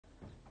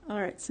All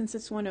right, since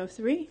it's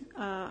 1:03,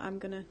 I'm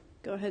going to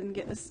go ahead and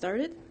get us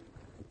started.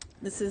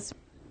 This is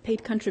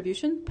paid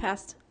contribution,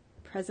 past,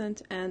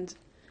 present, and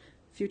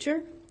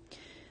future.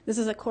 This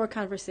is a core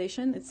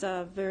conversation. It's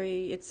a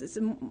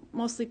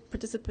mostly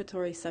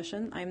participatory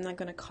session. I'm not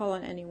going to call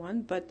on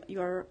anyone, but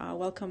you're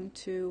welcome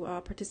to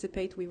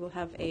participate. We will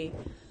have a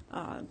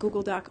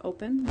Google Doc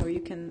open where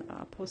you can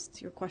post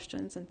your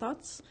questions and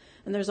thoughts.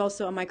 And there's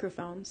also a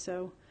microphone,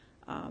 so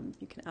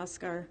you can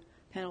ask our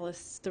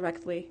panelists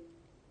directly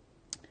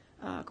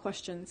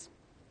questions.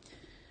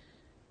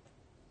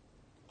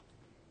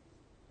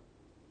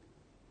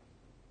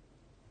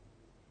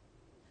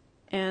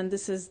 And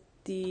this is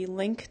the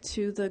link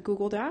to the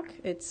Google Doc.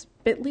 It's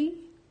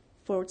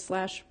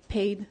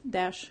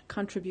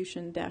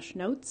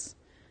bit.ly/paid-contribution-notes,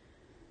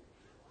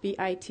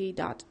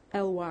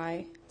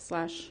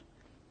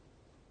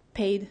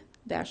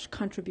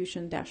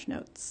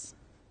 bit.ly/paid-contribution-notes.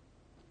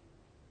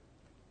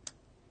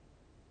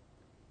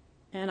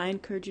 And I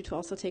encourage you to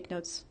also take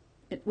notes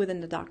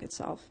within the doc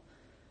itself.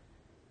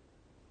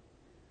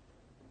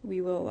 We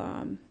will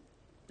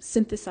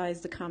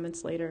synthesize the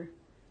comments later,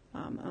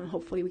 and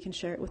hopefully we can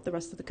share it with the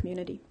rest of the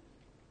community.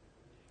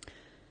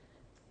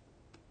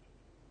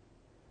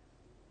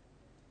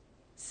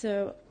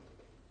 So,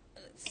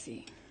 let's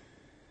see.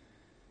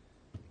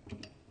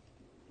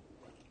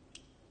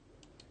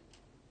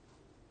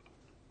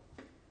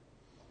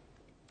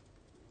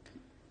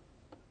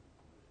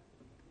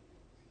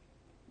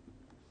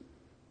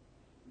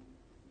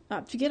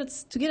 To get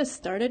us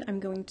started, I'm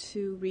going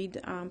to read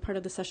part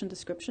of the session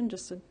description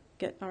just to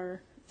get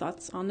our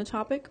thoughts on the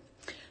topic.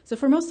 So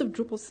for most of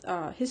Drupal's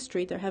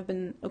history, there have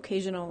been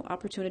occasional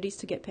opportunities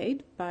to get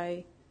paid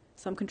by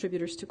some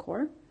contributors to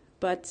core.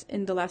 But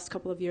in the last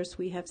couple of years,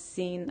 we have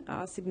seen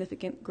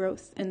significant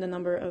growth in the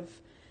number of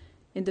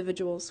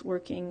individuals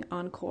working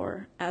on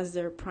core as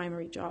their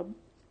primary job,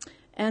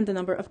 and the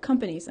number of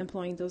companies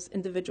employing those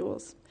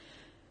individuals.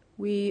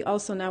 We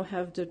also now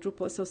have the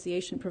Drupal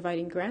Association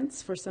providing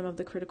grants for some of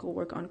the critical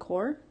work on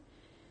core.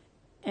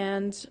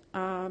 And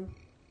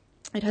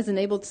it has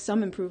enabled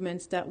some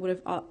improvements that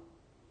would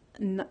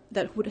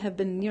have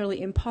been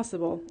nearly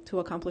impossible to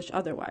accomplish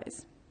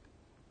otherwise.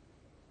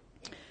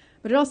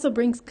 But it also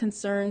brings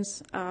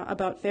concerns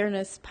about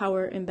fairness,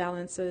 power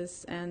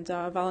imbalances, and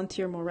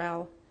volunteer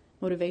morale,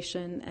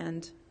 motivation,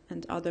 and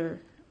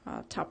other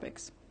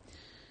topics.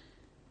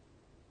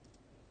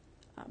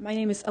 My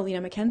name is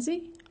Alina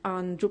McKenzie.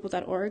 On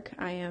Drupal.org,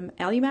 I am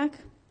AliMac,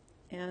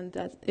 and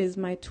that is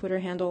my Twitter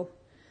handle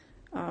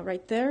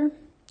right there.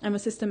 I'm a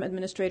system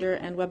administrator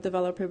and web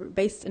developer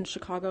based in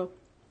Chicago,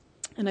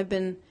 and I've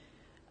been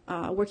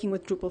working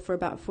with Drupal for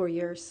about 4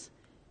 years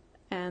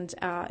and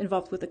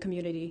involved with the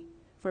community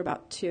for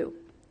about 2.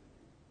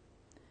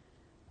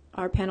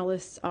 Our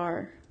panelists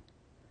are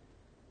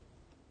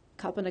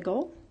Kalpana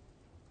Goel.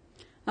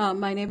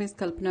 My name is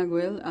Kalpana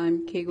Goel.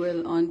 I'm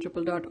Goel on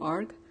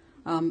Drupal.org.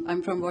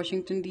 I'm from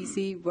Washington,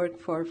 D.C., work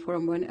for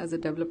Forum 1 as a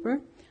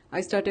developer.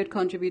 I started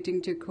contributing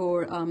to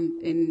core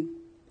in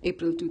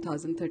April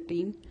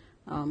 2013.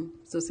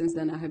 So since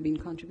then, I have been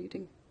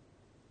contributing.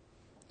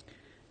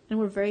 And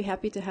we're very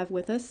happy to have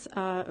with us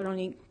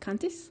Roni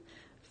Kantis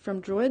from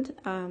Druid.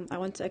 I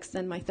want to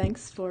extend my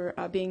thanks for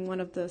being one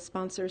of the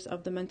sponsors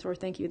of the Mentor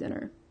Thank You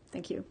Dinner.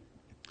 Thank you.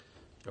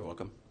 You're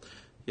welcome.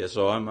 Yeah,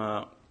 so I'm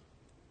a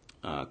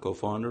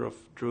co-founder of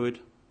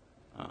Druid.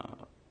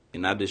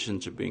 In addition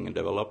to being a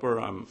developer,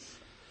 I'm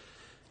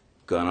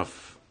kind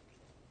of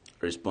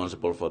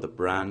responsible for the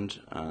brand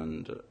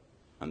and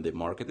the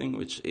marketing,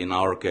 which in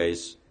our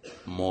case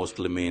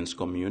mostly means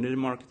community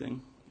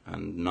marketing,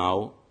 and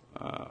now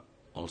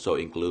also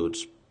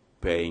includes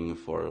paying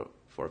for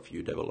a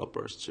few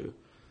developers to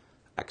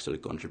actually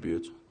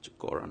contribute to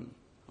core and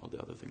all the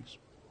other things.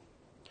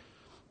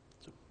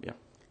 So, yeah.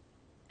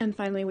 And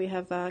finally, we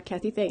have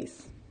Cathy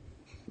Theys.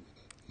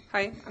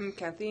 Hi, I'm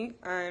Cathy.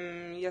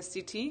 I'm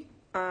ESDT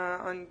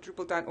on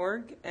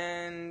Drupal.org,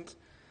 and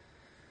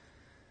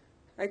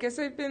I guess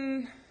I've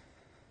been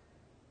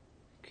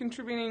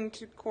contributing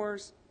to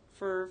cores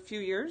for a few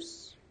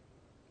years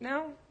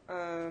now,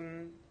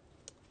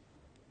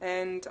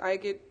 and I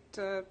get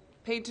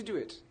paid to do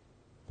it.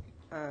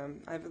 I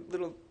have a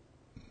little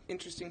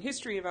interesting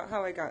history about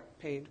how I got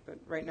paid, but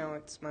right now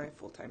it's my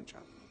full-time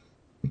job.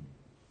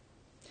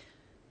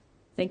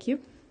 Thank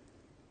you.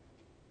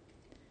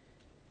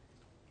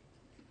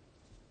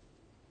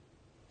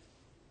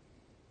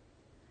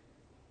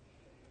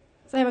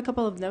 So I have a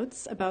couple of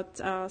notes about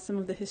some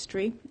of the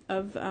history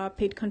of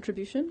paid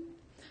contribution.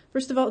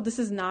 First of all, this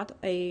is not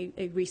a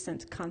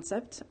recent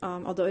concept,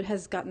 although it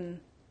has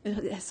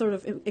sort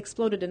of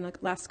exploded in the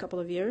last couple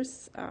of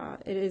years.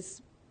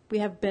 We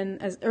have been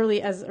as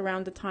early as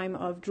around the time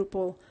of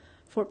Drupal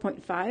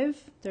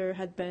 4.5. There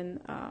had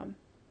been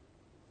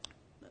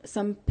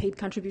some paid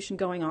contribution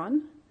going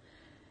on.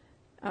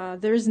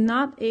 There is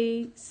not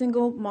a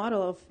single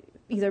model of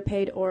either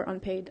paid or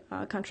unpaid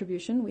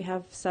contribution. We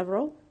have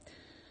several.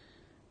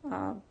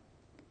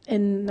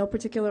 In no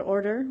particular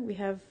order, we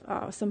have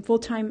some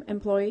full-time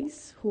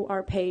employees who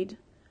are paid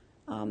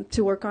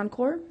to work on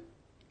core.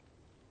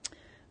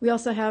 We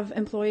also have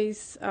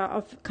employees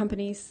of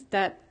companies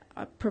that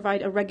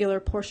provide a regular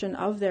portion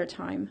of their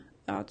time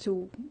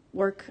to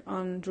work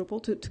on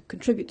Drupal, to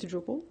contribute to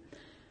Drupal,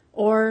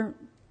 or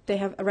they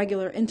have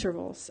regular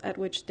intervals at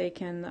which they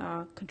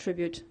can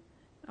contribute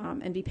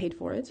and be paid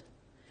for it.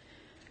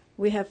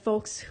 We have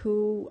folks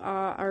who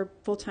are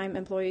full-time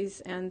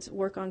employees and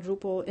work on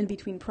Drupal in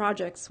between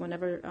projects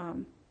whenever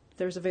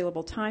there's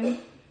available time,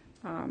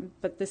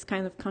 but this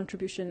kind of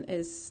contribution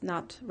is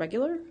not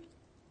regular.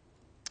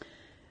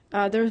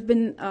 There have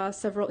been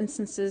several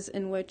instances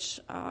in which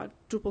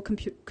Drupal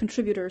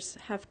contributors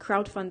have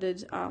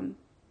crowdfunded,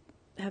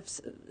 have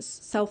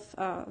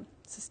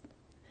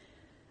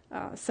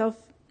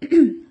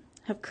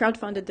have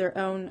crowdfunded their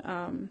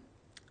own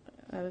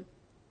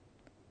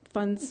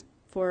funds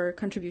for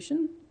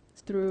contribution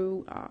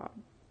through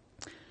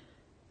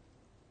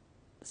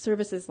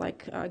services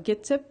like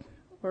GitTip,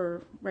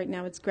 or right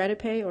now it's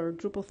GratiPay or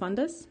Drupal Fund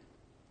Us.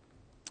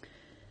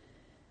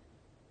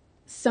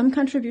 Some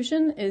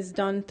contribution is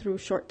done through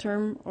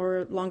short-term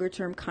or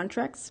longer-term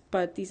contracts,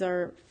 but these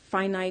are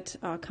finite,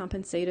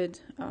 compensated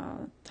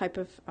type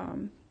of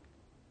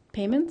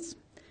payments.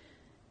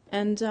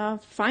 And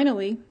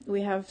finally,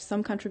 we have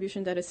some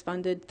contribution that is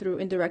funded through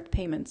indirect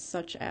payments,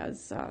 such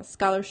as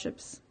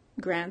scholarships,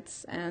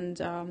 grants, and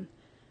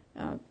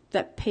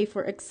that pay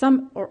for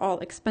some or all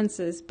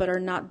expenses, but are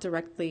not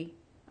directly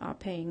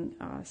paying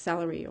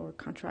salary or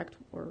contract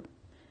or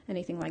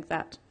anything like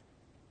that.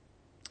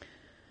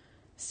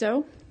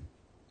 So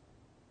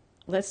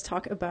let's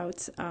talk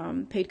about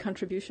paid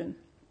contribution.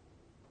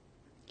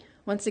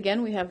 Once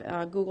again, we have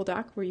a Google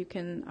Doc where you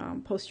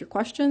can post your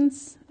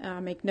questions,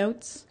 make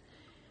notes,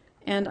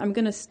 and I'm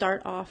going to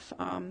start off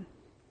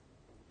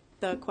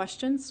the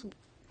questions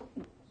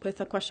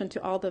with a question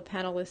to all the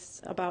panelists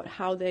about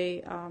how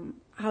they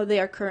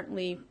are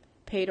currently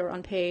paid or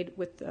unpaid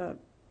with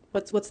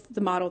what's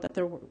the model that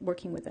they're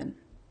working within.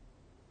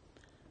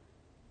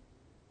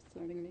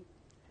 Starting me.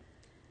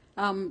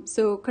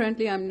 So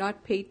currently I'm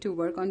not paid to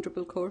work on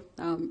Drupal core.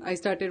 I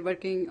started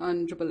working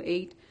on Drupal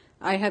 8.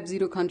 I have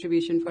zero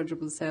contribution for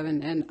Drupal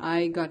 7, and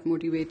I got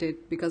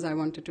motivated because I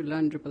wanted to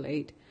learn Drupal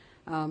 8.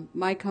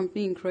 My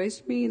company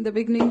encouraged me in the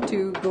beginning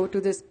to go to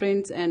the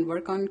sprints and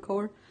work on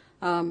core,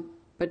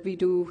 but we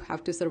do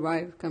have to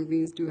survive.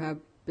 Companies do have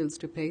bills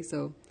to pay,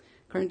 so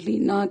currently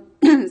not,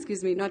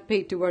 not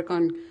paid to work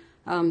on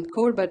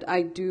core, but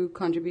I do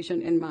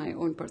contribution in my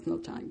own personal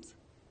times.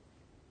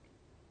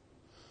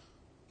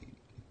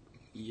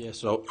 Yeah,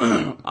 so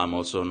I'm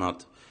also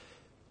not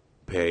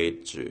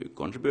paid to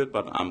contribute,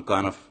 but I'm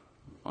kind of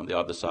on the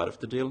other side of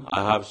the deal.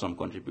 I have some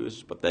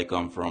contributions, but they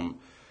come from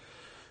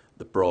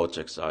the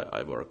projects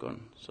I work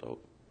on. So,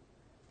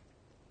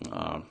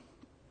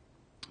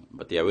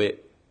 but yeah,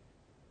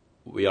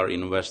 we are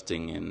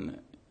investing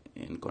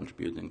in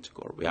contributing to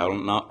core. We have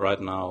not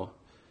right now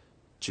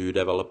 2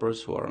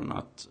 developers who are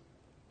not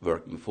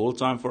working full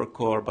time for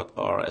core, but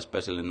are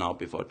especially now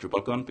before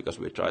DrupalCon, because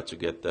we tried to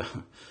get the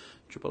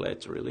Drupal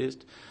 8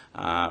 released,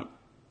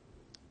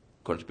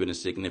 contributing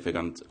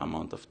significant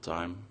amount of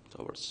time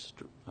towards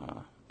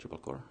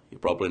Drupal core. You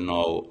probably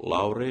know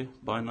Lauri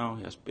by now.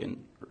 He has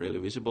been really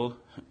visible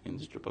in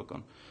this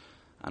DrupalCon,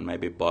 and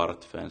maybe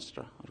Bart,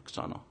 Fenstra, or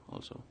Xano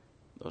also.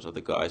 Those are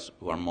the guys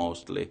who are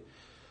mostly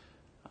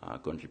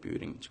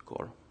contributing to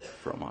core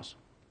from us.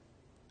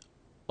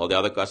 All the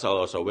other guys are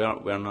also. We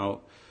are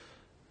now,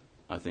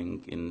 I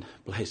think, in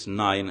place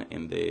 9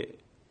 in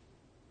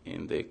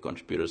the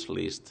contributors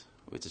list,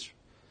 which is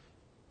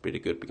pretty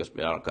good because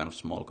we are kind of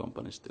small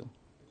company still.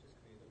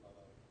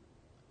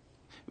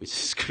 Which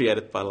is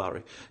created by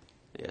Larry.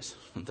 Yes,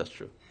 that's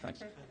true.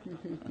 Thanks.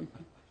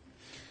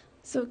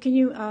 So can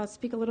you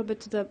speak a little bit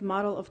to the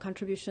model of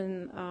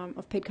contribution,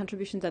 of paid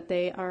contribution that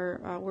they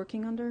are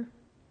working under?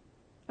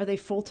 Are they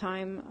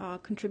full-time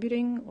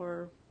contributing,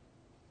 or?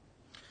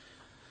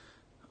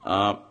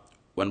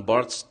 When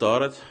Bart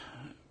started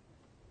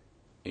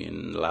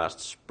in last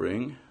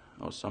spring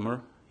or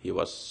summer, he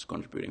was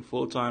contributing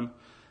full-time.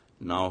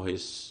 Now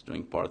he's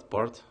doing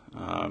part.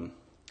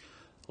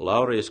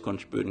 Lauri is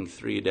contributing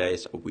 3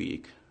 days a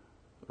week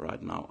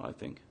right now, I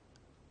think,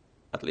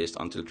 at least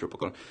until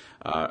DrupalCon.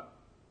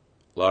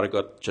 Lauri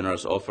got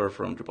generous offer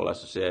from Drupal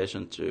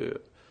Association to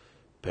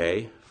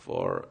pay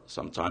for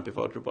some time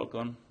before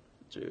DrupalCon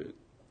to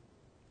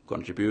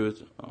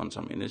contribute on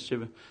some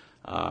initiative,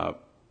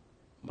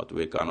 but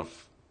we kind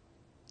of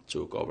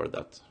took over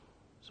that.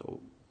 So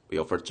we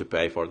offered to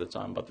pay for the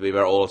time, but we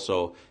were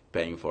also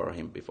paying for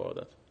him before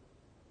that.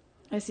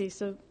 I see.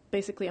 So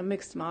basically a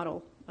mixed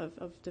model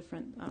of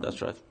different...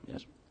 That's right,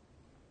 yes.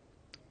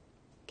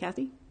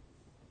 Cathy?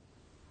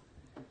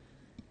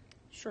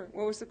 Sure.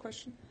 What was the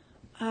question?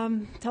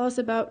 Tell us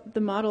about the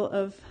model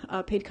of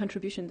paid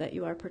contribution that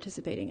you are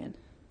participating in.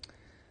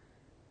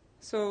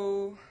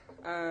 So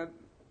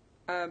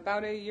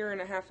about a year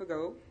and a half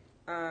ago,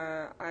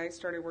 I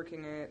started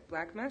working at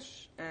Black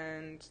Mesh,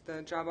 and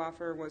the job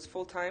offer was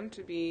full-time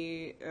to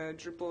be a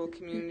Drupal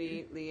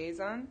community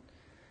liaison.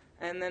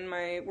 And then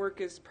my work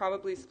is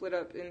probably split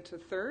up into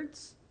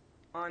thirds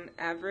on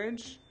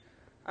average.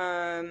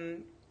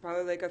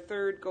 probably like a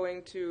third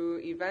going to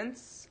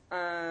events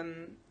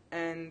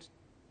and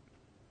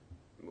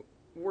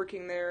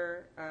working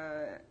there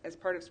as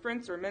part of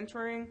sprints or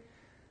mentoring.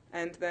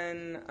 And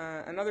then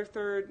another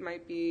third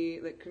might be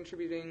like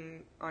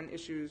contributing on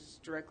issues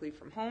directly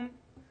from home.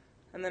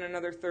 And then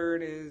another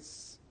third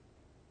is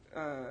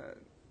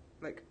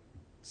like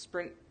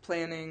sprint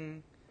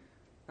planning,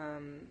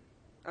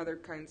 other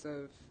kinds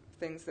of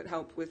things that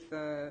help with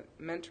the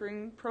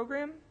mentoring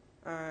program.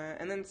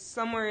 And then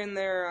somewhere in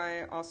there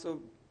I also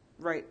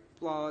write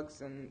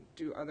blogs and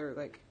do other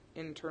like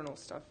internal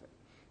stuff.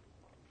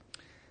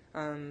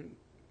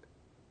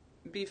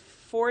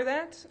 Before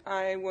that,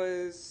 I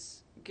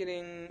was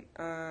getting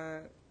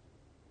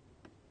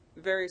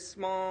very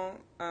small,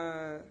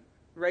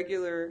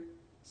 regular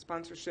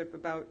sponsorship,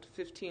 about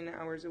 15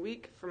 hours a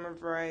week from a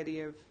variety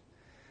of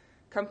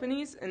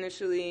companies.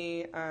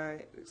 Initially,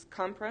 it was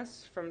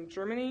Compress from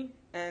Germany,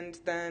 and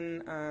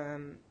then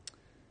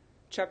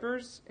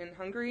Cheppers in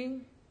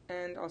Hungary,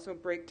 and also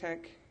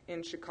BreakTech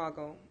in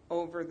Chicago,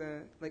 over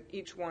the, like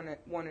each one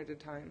at a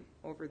time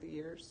over the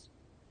years.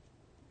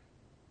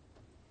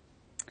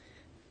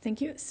 Thank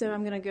you. So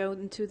I'm going to go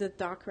into the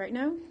doc right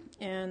now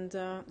and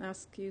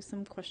ask you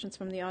some questions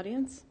from the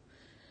audience.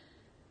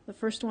 The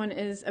first one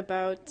is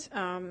about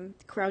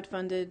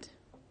crowdfunded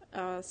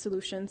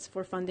solutions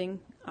for funding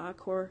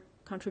core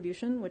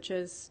contribution, which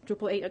is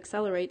Drupal 8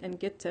 Accelerate and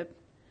GitTip.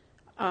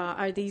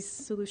 Are these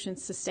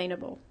solutions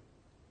sustainable?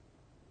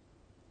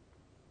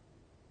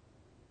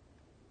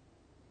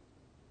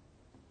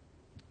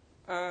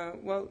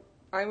 Well,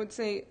 I would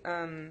say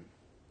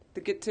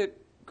the GitTip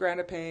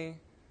GradaPay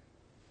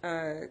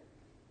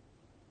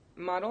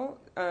model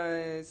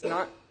is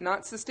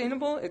not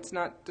sustainable. It's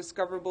not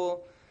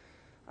discoverable,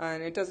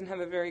 and it doesn't have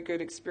a very good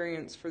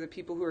experience for the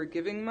people who are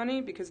giving money,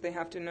 because they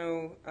have to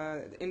know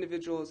the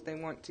individuals they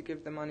want to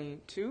give the money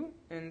to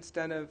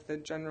instead of the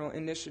general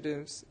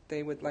initiatives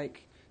they would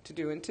like to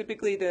do. And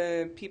typically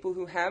the people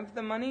who have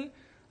the money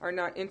are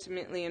not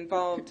intimately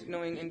involved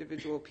knowing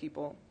individual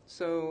people.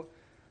 So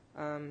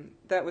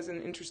that was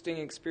an interesting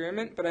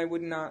experiment, but I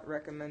would not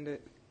recommend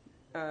it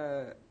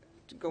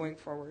going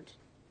forward.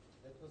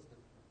 That was the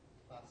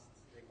past,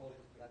 they call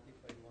it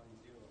Gratify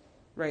 1.0.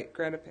 Right,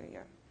 GradaPay,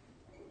 yeah.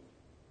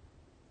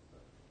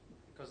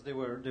 Because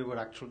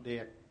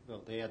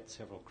they had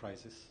several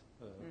crises.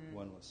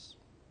 One was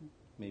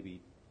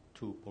maybe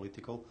too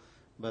political,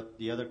 but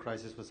the other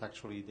crisis was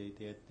actually they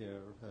had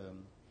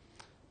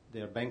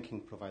their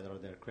banking provider or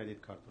their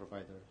credit card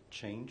provider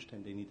changed,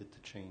 and they needed to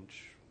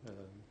change.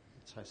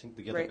 I think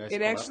the other guys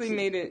It actually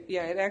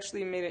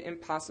made it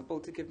impossible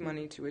to give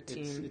money to a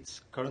team. It's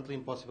currently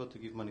impossible to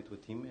give money to a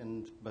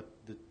team, but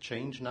the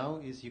change now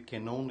is you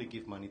can only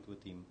give money to a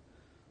team.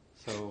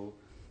 So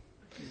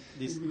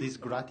this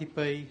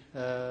GratiPay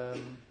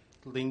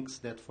links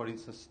that, for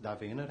instance,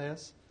 Davener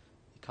has,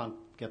 you can't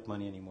get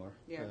money anymore.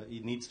 Yeah.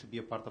 It needs to be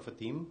a part of a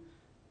team,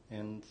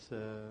 and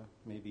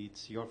maybe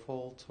it's your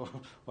fault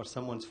or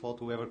someone's fault.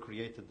 Whoever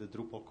created the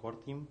Drupal core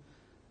team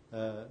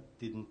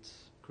didn't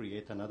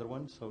create another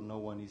one, so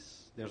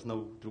there's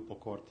no Drupal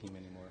core team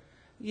anymore.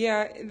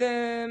 Yeah,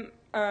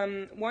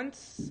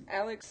 once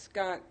Alex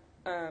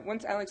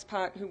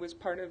Pott, who was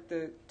part of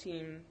the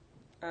team,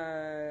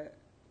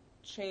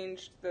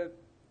 changed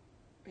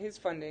his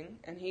funding,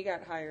 and he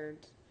got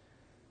hired,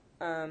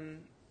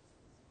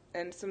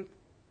 and some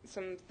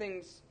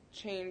things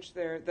changed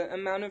there. The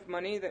amount of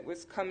money that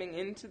was coming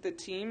into the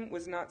team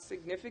was not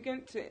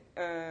significant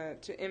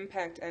to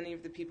impact any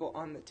of the people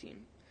on the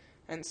team.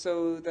 And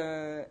so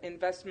the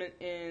investment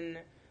in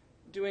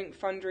doing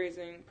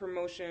fundraising,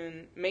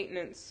 promotion,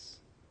 maintenance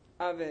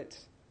of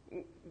it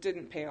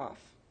didn't pay off.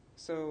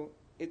 So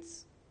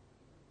it's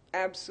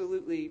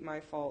absolutely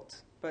my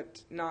fault,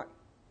 but not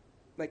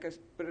like a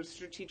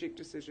strategic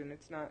decision.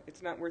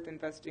 It's not worth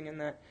investing in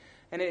that,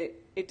 and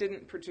it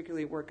didn't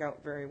particularly work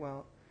out very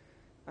well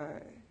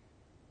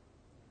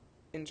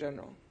in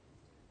general.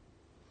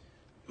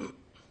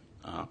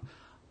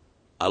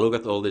 I look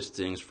at all these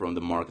things from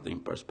the marketing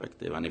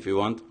perspective, and if you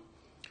want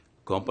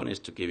companies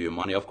to give you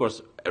money, of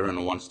course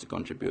everyone wants to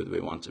contribute. We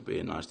want to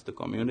be nice to the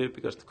community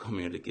because the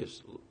community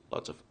gives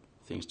lots of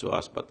things to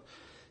us, but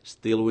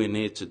still we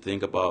need to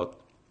think about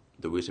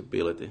the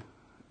visibility.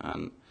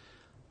 And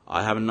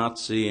I have not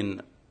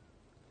seen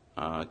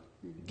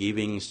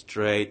giving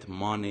straight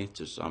money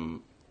to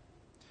some,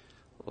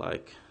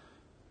 like,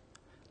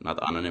 not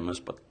anonymous,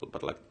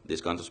 but like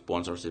these kinds of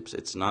sponsorships.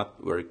 It's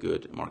not very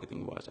good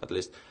marketing-wise. At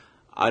least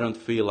I don't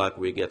feel like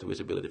we get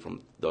visibility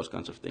from those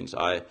kinds of things.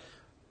 I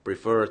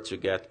prefer to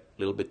get a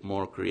little bit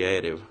more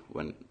creative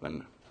when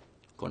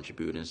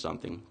contributing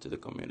something to the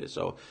community.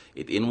 So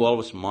it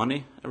involves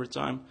money every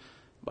time,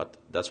 but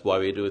that's why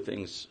we do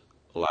things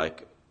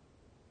like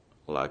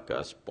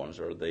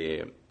sponsor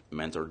the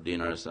mentor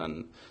dinners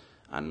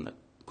and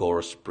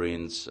core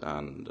sprints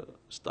and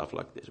stuff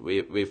like this.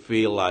 We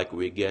feel like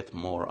we get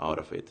more out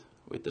of it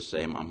with the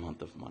same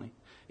amount of money.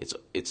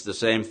 It's the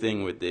same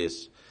thing with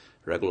these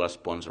regular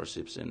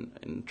sponsorships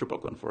in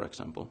DrupalCon, for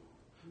example.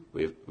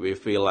 We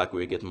feel like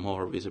we get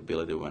more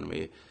visibility when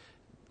we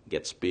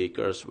get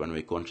speakers, when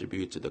we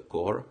contribute to the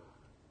core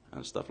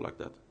and stuff like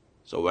that.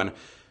 So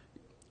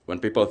when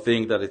people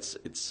think that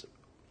it's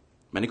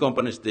many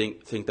companies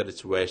think that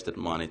it's wasted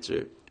money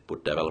to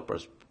put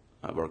developers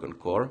work on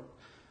core.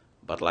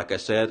 But like I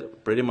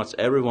said, pretty much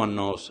everyone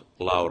knows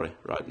Lauri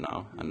right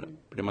now, and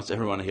pretty much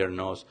everyone here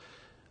knows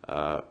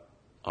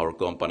our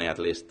company, at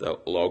least the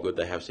logo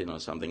they have seen or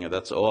something, and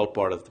that's all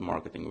part of the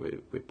marketing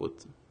we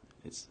put.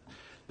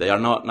 They are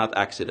not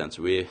accidents.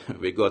 We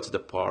go to the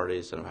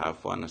parties and have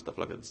fun and stuff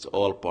like that. It's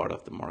all part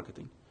of the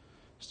marketing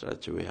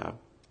strategy we have.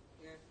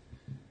 Yeah.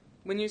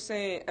 When you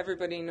say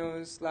everybody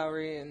knows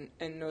Lauri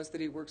and knows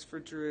that he works for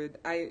Druid,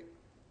 I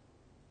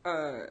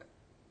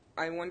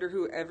wonder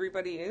who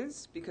everybody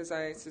is, because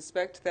I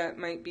suspect that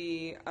might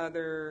be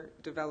other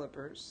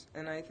developers.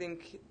 And I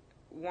think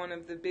one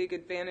of the big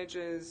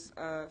advantages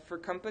for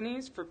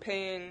companies for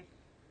paying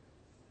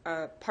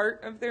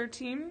part of their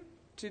team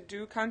to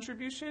do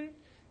contribution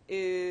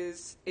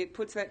is it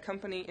puts that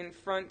company in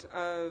front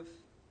of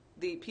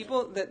the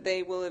people that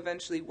they will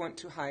eventually want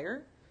to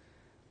hire,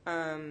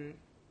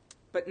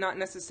 but not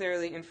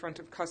necessarily in front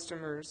of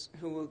customers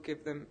who will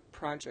give them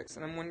projects.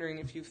 And I'm wondering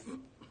if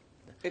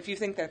you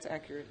think that's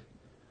accurate.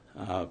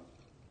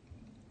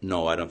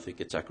 No, I don't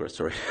think it's accurate,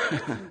 sorry.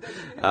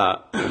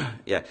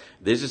 Yeah,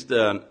 this is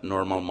the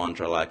normal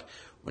mantra, like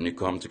when you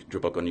come to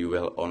DrupalCon, you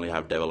will only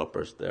have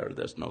developers there,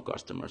 there's no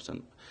customers.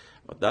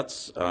 But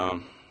that's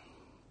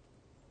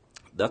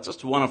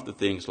just one of the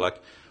things,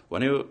 like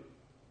when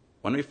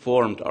we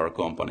formed our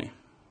company,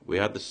 we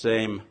had the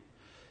same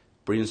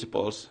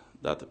principles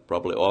that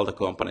probably all the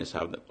companies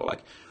have.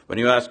 Like when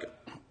you ask,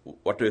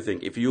 what do you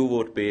think, if you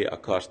would be a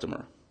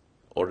customer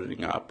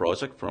ordering a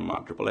project from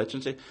a Drupal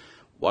agency,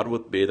 what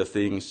would be the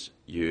things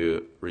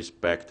you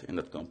respect in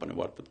that company?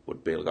 What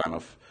would be kind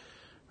of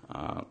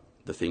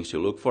the things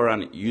you look for?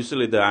 And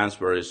usually the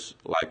answer is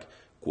like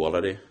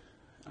quality,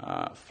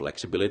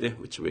 flexibility,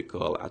 which we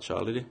call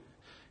agility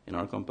in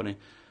our company,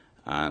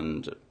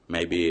 and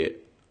maybe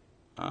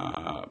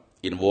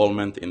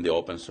involvement in the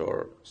open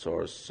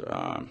source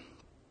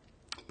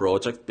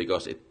project,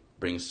 because it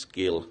brings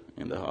skill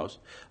in the house.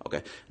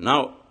 Okay,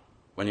 now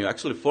when you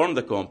actually form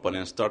the company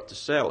and start to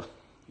sell,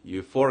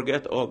 you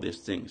forget all these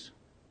things.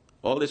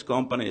 All these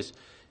companies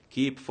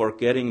keep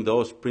forgetting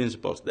those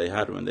principles they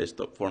had when they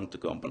formed the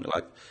company,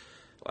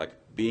 like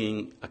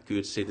being a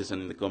good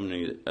citizen in the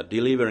community,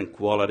 delivering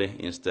quality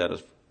instead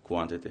of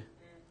quantity,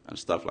 and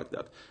stuff like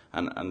that.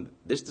 And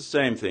this is the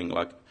same thing,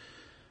 like,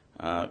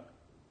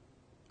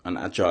 and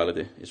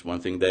agility is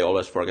one thing they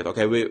always forget.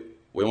 Okay, we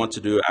want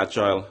to do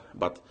agile,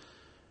 but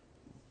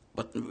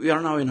we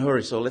are now in a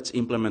hurry, so let's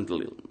implement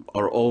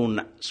our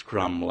own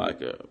Scrum,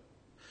 like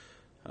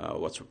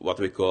what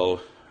we call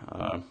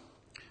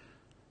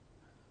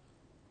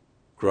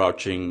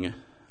crouching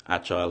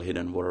agile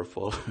hidden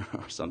waterfall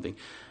or something.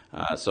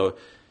 So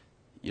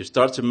you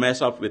start to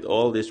mess up with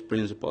all these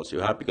principles you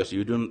have, because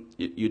you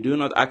do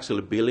not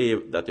actually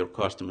believe that your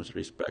customers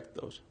respect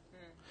those.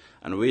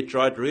 And we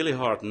tried really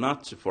hard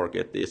not to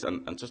forget this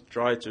and just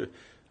try to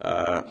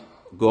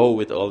go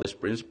with all these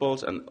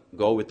principles and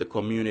go with the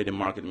community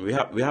marketing.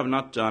 We have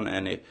not done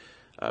any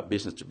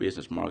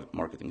business-to-business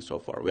marketing so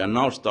far. We are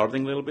now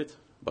starting a little bit,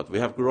 but we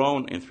have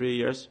grown in 3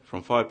 years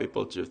from 5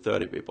 people to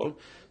 30 people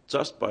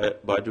just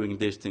by doing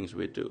these things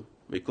we do.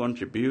 We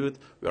contribute,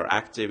 we are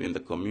active in the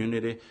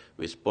community,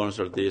 we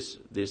sponsor these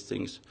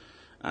things,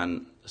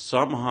 and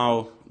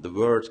somehow the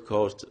word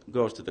goes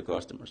to the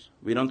customers.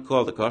 We don't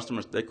call the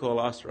customers, they call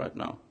us right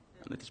now.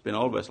 And it's been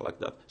always like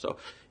that. So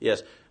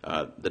yes,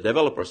 the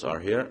developers are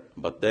here,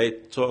 but they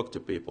talk to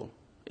people.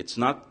 It's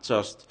not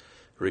just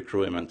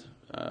recruitment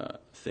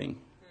thing.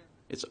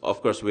 It's,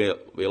 of course, we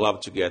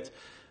love to get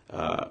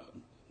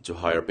to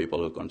hire people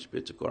who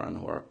contribute to core and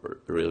who are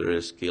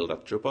really skilled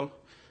at Drupal,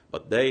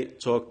 but they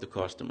talk to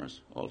customers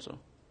also.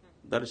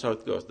 That is how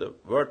it goes. The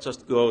word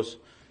just goes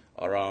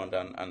around,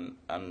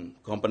 and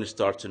companies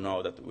start to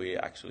know that we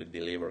actually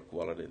deliver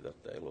quality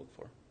that they look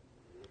for.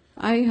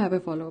 I have a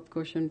follow-up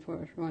question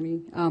for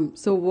Ronnie.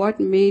 So what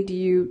made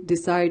you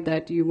decide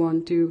that you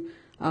want to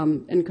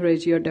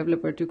encourage your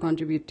developer to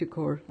contribute to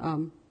core?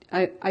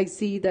 I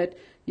see that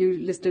you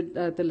listed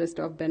the list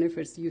of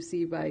benefits you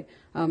see by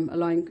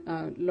allowing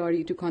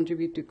Lauri to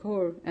contribute to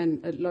core,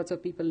 and lots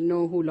of people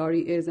know who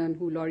Lauri is and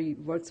who Lauri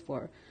works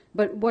for.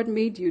 But what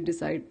made you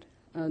decide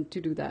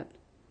to do that?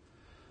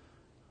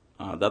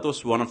 That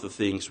was one of the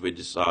things we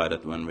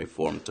decided when we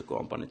formed the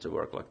company, to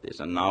work like this.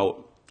 And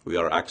now we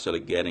are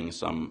actually getting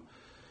some,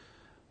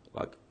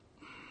 like,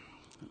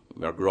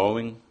 we are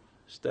growing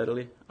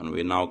steadily, and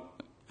we now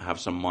have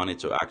some money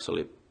to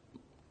actually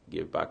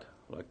give back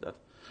like that.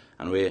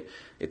 And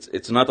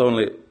it's not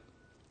only,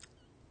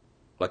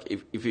 like,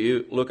 if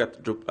you look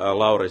at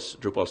Lauri's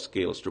Drupal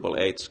skills, Drupal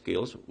 8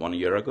 skills 1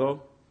 year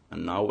ago,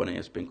 and now when he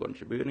has been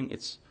contributing,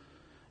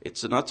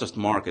 it's not just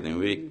marketing.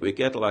 We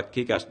get like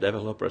kick-ass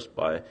developers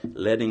by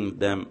letting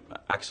them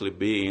actually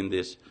be in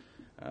this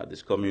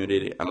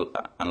community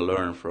and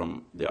learn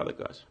from the other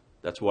guys.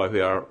 That's why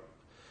we are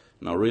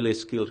now really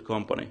skilled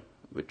company.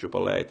 with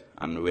Drupal 8,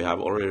 and we have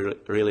already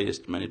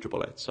released many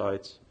Drupal 8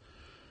 sites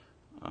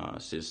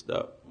since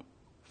the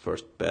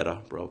first beta,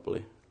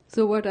 probably.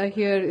 So what I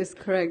hear is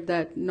correct,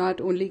 that not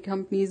only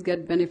companies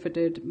get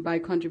benefited by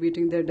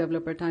contributing their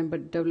developer time,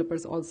 but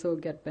developers also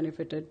get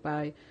benefited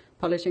by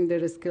polishing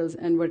their skills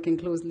and working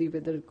closely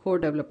with the core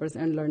developers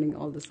and learning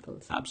all the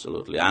skills.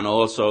 Absolutely. And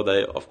also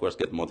they, of course,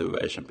 get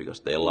motivation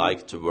because they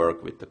like to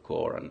work with the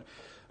core, and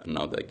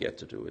now they get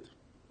to do it.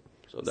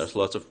 So there's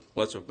lots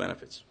of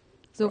benefits.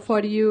 So for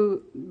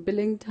you,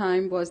 billing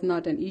time was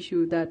not an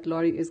issue, that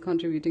Laurie is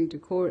contributing to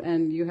core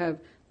and you have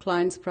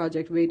client's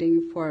project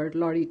waiting for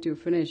Laurie to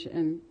finish,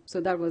 and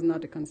so that was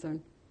not a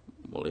concern.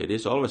 Well, it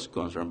is always a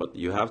concern, but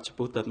you have to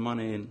put that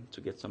money in to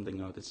get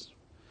something out.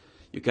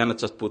 You cannot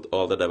just put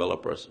all the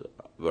developers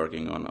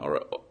working on,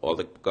 or all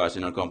the guys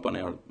in your company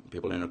or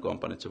people in your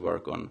company to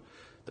work on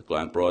the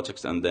client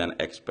projects and then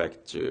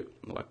expect to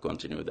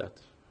continue that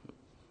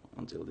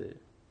until the.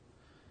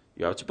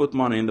 You have to put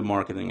money in the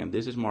marketing, and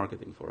this is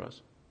marketing for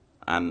us,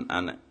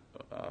 and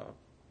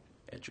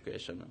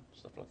education and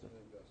stuff like that.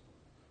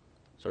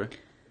 Sorry?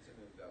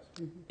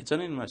 It's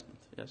an investment,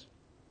 yes.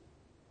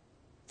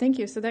 Thank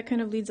you. So that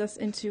kind of leads us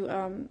into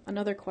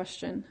another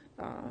question.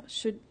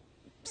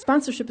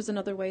 Sponsorship is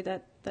another way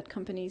that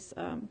companies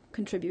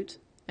contribute,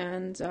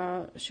 and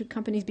should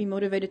companies be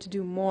motivated to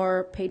do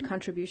more paid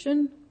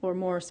contribution or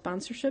more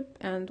sponsorship?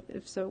 And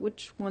if so,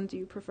 which one do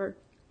you prefer?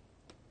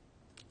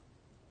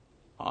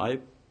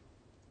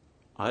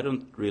 I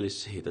don't really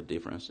see the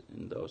difference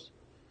in those.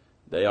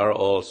 They are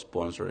all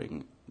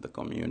sponsoring the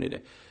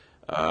community.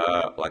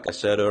 Like I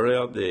said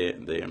earlier,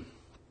 the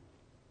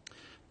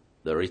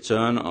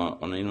return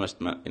on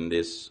investment in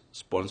these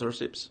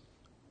sponsorships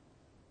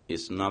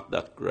is not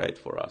that great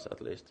for us,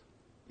 at least.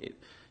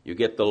 You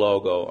get the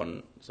logo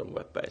on some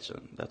web page,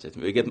 and that's it.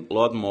 We get a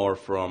lot more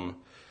from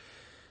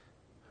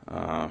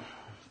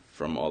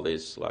all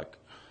these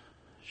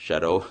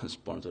shadow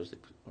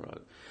sponsorships.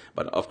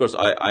 But of course,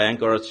 I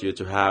encourage you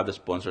to have the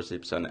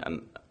sponsorships,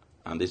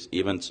 and these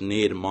events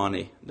need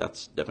money.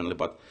 That's definitely.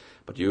 But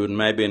you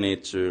maybe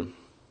need to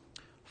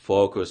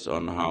focus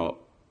on how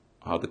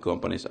the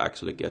companies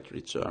actually get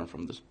return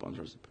from the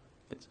sponsorship.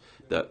 It's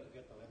that.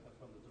 You get a letter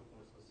from the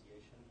Drupal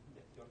Association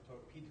that you're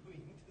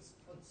torpedoing the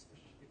sponsorship.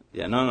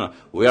 Yeah, no.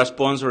 We are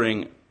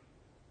sponsoring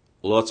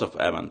lots of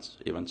events,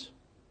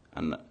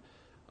 and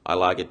I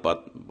like it.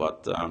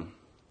 But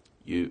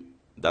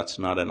that's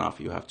not enough.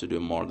 You have to do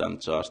more than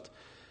just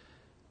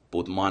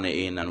put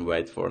money in and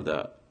wait for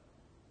the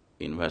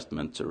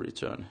investment to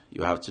return.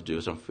 You have to do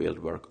some field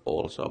work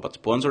also.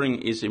 But sponsoring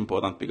is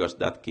important because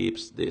that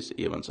keeps these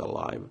events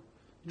alive.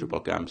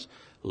 Drupal camps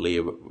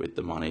live with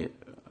the money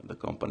the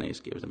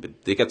companies give them.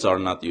 But tickets are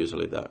not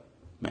usually the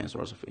main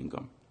source of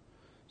income.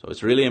 So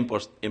it's really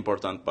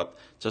important, but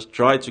just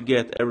try to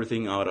get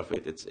everything out of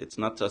it. It's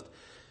not just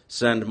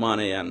send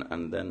money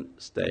and then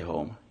stay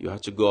home. You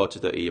have to go to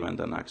the event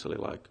and actually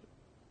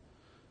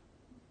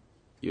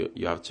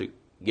you have to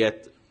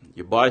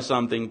you buy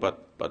something,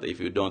 but if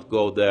you don't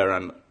go there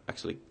and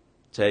actually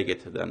take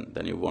it,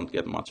 then you won't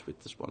get much with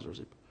the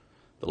sponsorship.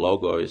 The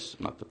logo is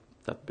not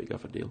that big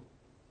of a deal.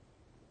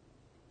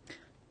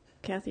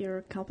 Cathy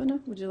or Kalpana,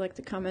 would you like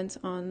to comment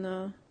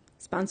on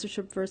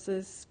sponsorship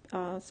versus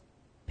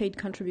paid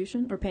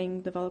contribution, or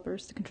paying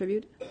developers to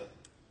contribute?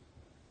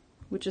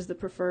 Which is the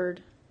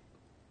preferred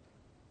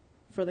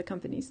for the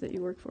companies that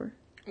you work for?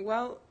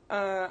 Well,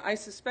 I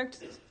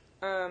suspect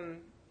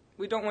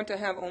we don't want to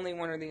have only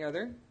one or the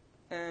other.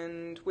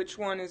 And which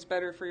one is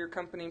better for your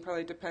company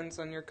probably depends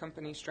on your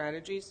company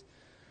strategies.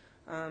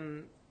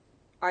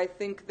 I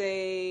think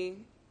they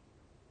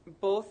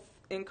both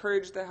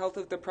encourage the health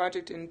of the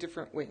project in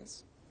different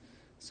ways.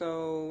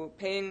 So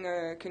paying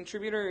a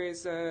contributor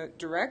is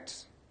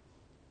direct,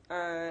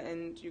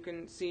 and you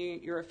can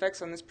see your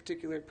effects on this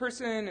particular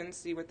person and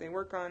see what they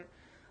work on.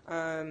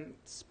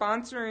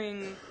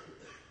 Sponsoring,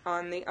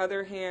 on the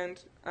other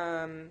hand,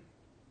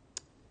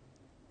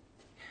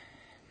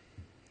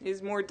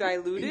 is more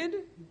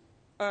diluted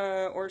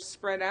or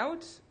spread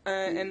out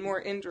and more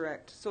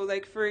indirect. So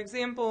for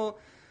example,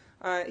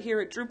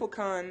 here at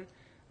DrupalCon,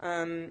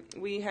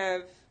 we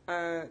have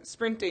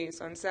sprint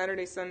days on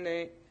Saturday,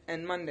 Sunday,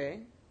 and Monday,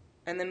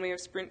 and then we have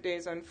sprint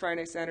days on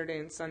Friday, Saturday,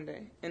 and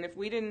Sunday. And if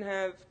we didn't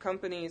have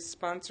companies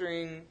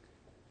sponsoring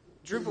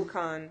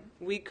DrupalCon,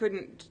 we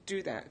couldn't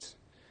do that.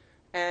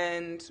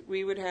 And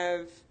we would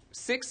have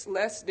 6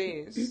 less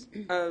days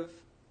of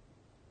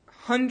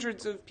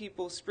hundreds of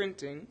people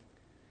sprinting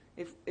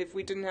if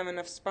we didn't have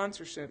enough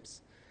sponsorships.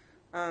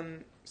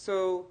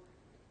 So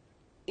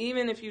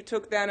even if you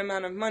took that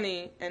amount of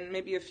money and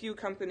maybe a few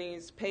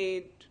companies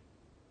paid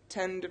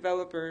 10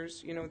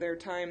 developers, their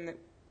time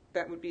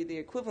that would be the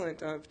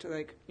equivalent of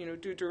to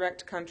do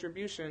direct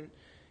contribution,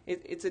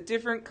 it's a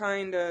different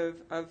kind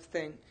of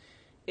thing.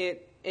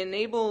 It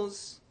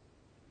enables,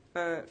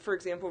 for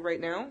example, right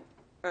now,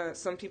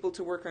 some people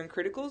to work on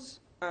criticals,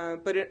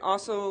 but it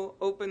also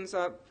opens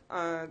up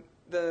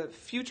the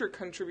future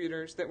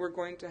contributors that we're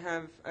going to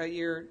have a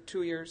year,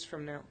 2 years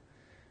from now.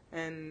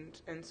 And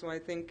so I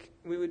think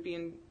we would be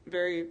in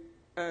very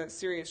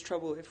serious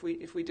trouble if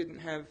we didn't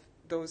have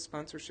those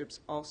sponsorships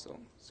also.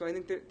 So I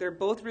think that they're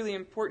both really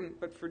important,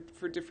 but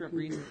for different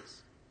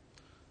reasons.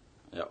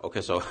 Yeah,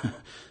 okay, so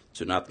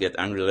to not get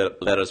angry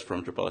letters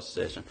from Drupal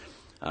Association,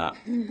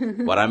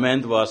 what I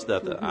meant was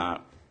that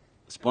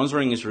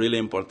sponsoring is really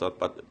important,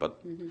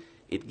 but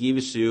it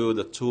gives you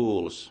the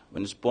tools.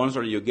 When you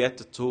sponsor, you get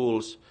the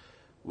tools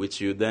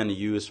which you then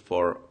use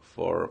for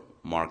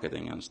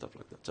marketing and stuff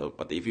like that. So,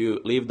 but if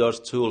you leave those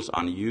tools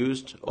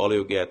unused, all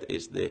you get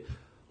is the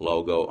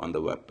logo on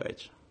the web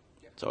page.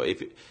 So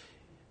if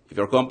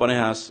your company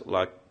has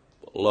like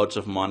lots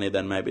of money,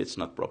 then maybe it's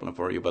not a problem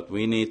for you. But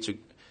we need to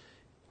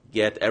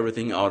get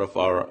everything out of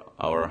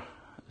our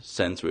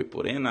cents we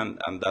put in,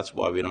 and that's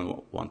why we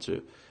don't want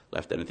to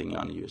left anything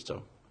unused.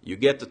 So you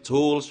get the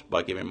tools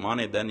by giving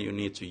money, then you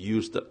need to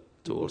use the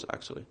tools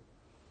actually.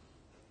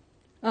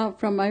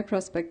 From my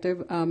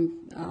perspective,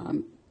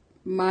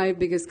 my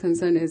biggest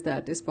concern is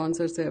that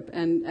sponsorship,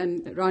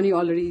 and Ronnie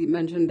already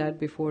mentioned that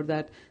before,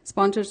 that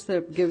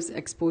sponsorship gives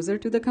exposure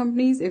to the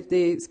companies. If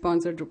they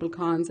sponsor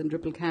DrupalCons and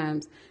Drupal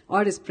camps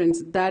or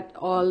sprints, that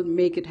all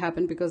make it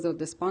happen because of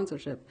the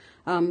sponsorship.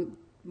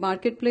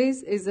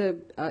 Marketplace is a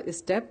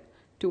step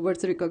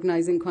towards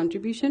recognizing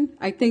contribution.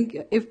 I think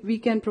if we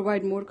can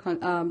provide more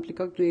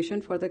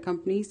recognition for the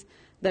companies,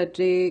 that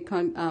they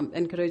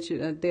encourage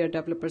their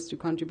developers to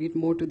contribute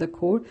more to the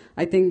core,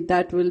 I think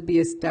that will be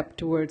a step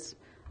towards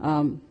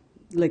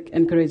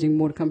encouraging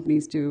more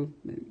companies to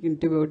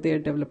devote their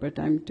developer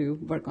time to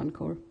work on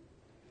core.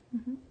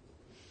 Mm-hmm.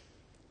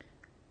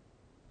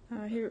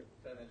 Here.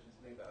 I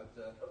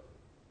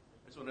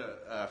just want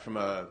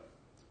to,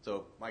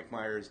 so Mike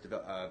Myers,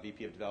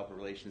 VP of Developer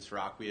Relations for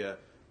Acquia,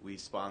 we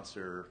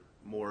sponsor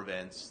more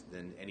events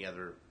than any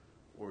other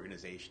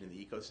organization in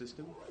the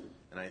ecosystem.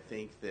 And I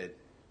think that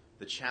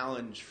the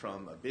challenge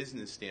from a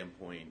business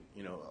standpoint,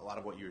 a lot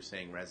of what you were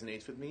saying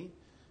resonates with me.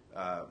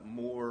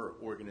 More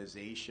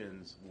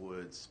organizations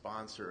would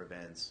sponsor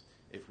events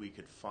if we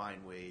could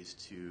find ways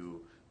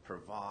to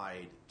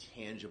provide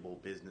tangible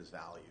business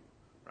value,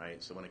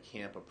 right? So when a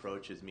camp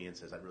approaches me and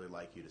says, I'd really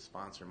like you to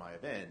sponsor my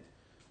event,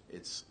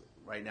 it's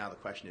right now the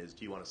question is,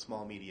 do you want a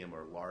small, medium,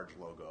 or large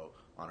logo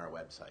on our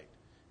website?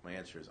 My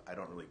answer is, I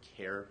don't really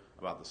care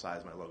about the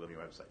size of my logo on your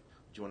website.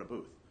 Do you want a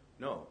booth?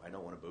 No, I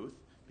don't want a booth,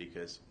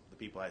 because the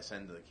people I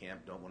send to the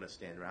camp don't want to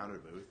stand around at a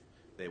booth.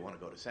 They want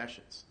to go to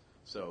sessions.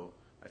 So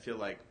I feel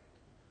like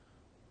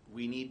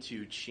we need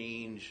to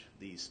change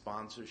the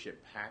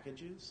sponsorship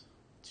packages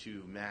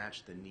to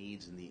match the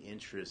needs and the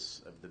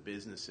interests of the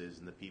businesses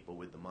and the people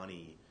with the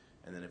money.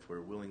 And then if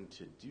we're willing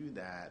to do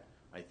that,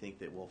 I think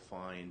that we'll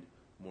find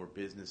more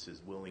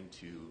businesses willing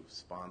to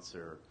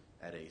sponsor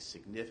at a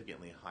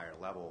significantly higher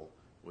level,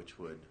 which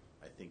would,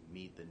 I think,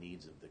 meet the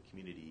needs of the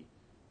community.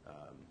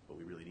 But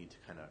we really need to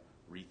kind of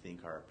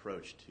rethink our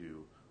approach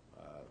to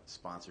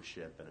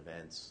sponsorship and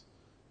events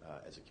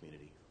as a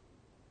community.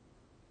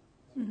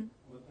 Mm-hmm.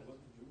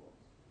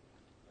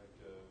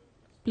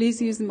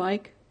 Please use the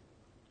mic.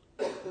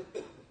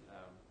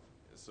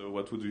 So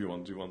what would you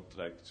want? Do you want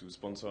to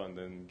sponsor and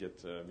then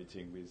get a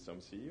meeting with some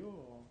CEO?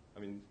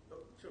 Or,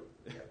 Sure.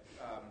 Yeah.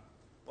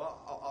 Well,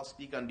 I'll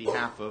speak on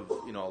behalf of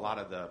a lot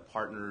of the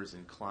partners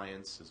and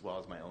clients as well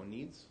as my own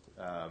needs.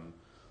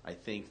 I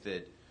think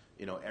that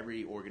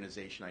every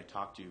organization I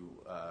talk to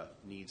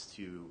needs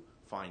to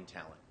find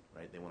talent,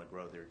 right? They want to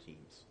grow their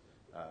teams.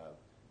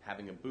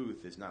 Having a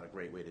booth is not a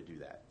great way to do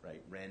that,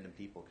 right? Random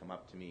people come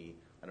up to me,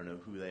 I don't know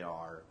who they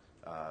are.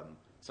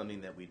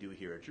 Something that we do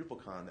here at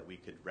DrupalCon that we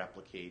could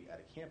replicate at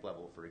a camp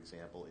level, for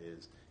example,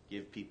 is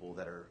give people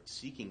that are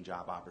seeking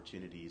job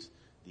opportunities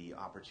the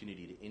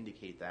opportunity to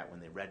indicate that when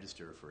they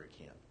register for a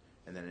camp.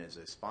 And then as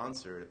a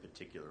sponsor at a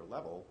particular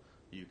level,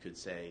 you could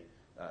say,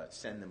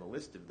 send them a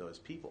list of those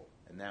people.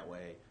 And that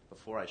way,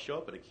 before I show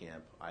up at a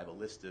camp, I have a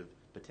list of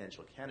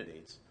potential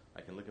candidates.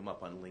 I can look them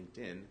up on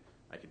LinkedIn.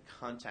 I could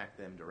contact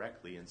them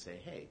directly and say,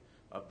 hey,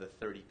 of the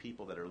 30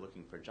 people that are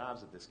looking for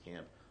jobs at this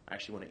camp, I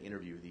actually want to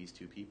interview these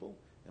 2 people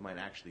and might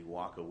actually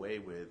walk away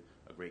with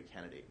a great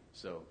candidate.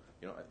 So,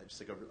 just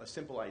like a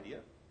simple idea.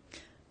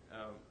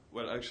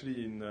 Well,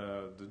 actually, in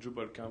the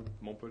Drupal camp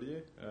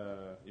Montpellier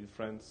in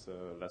France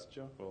last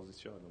year, or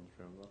this year, I don't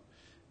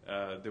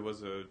remember, there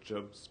was a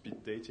job speed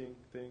dating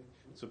thing.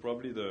 So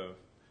probably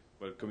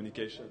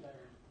communication.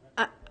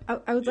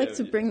 I would like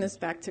to bring this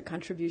back to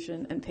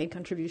contribution and paid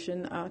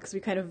contribution because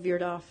we kind of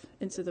veered off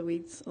into the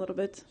weeds a little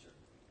bit.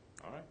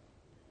 All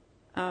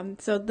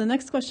right. So the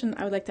next question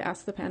I would like to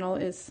ask the panel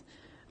is,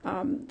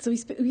 so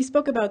we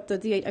spoke about the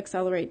D8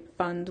 Accelerate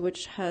Fund,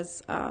 which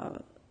has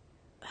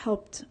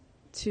helped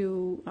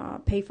to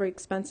pay for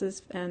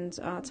expenses and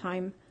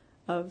time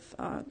of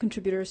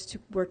contributors to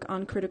work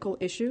on critical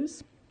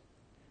issues.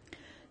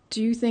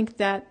 Do you think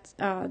that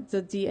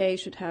the DA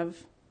should have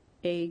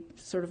a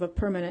sort of a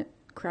permanent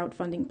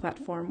crowdfunding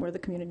platform where the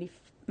community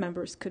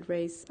members could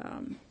raise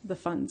the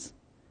funds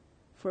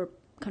for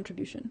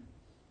contribution?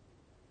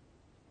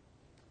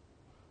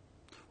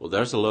 Well,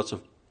 there's a lot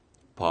of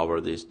power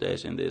these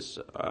days in this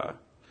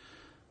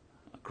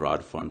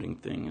crowdfunding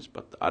things,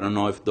 but I don't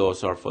know if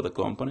those are for the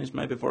companies,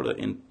 maybe for the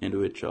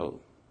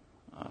individual,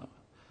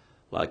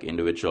 like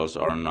individuals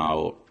are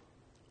now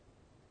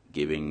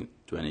giving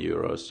 20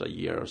 euros a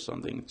year or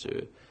something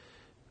to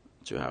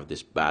have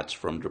this badge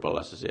from Drupal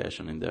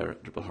Association in their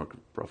Drupal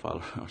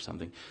profile or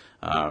something.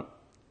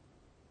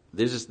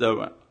 This is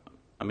I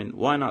mean,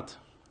 why not?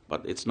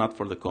 But it's not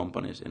for the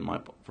companies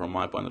from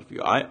my point of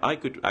view. I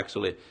could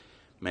actually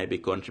maybe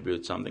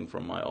contribute something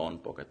from my own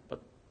pocket,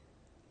 but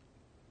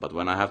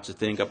when I have to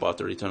think about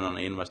the return on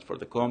invest for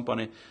the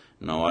company,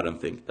 no, I don't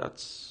think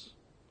that's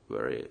a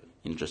very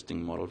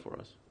interesting model for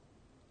us.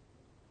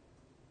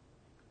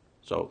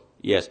 So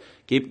yes,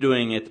 keep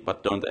doing it,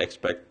 but don't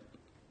expect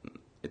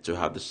it to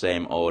have the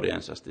same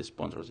audience as the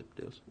sponsorship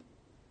deals.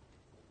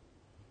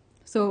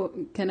 So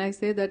can I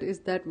say that is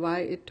that why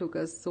it took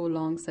us so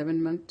long,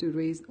 7 months, to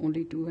raise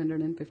only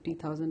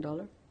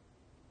 $250,000?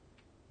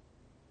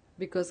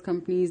 Because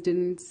companies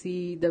didn't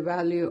see the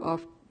value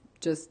of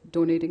just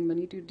donating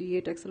money to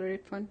D8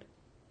 Accelerate Fund?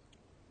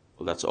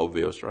 Well, that's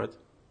obvious, right?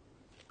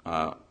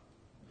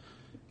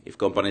 If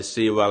companies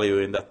see value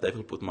in that, they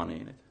will put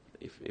money in it.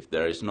 If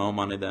there is no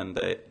money, then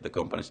the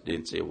companies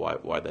didn't see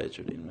why they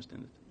should invest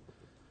in it.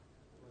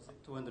 Was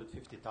it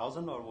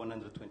 250,000 or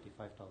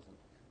 125,000?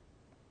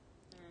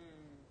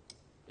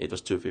 It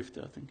was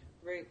 250, I think.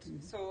 Right.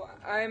 So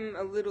I'm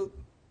a little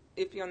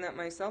iffy on that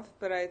myself,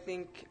 but I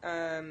think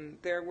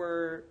there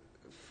were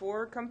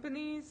 4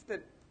 companies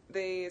that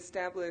they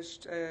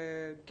established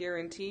a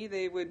guarantee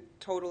they would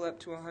total up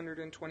to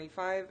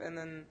 125, and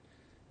then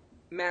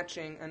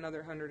matching another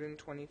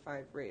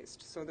 125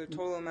 raised. So the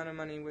total amount of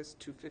money was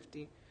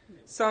 250.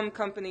 Some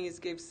companies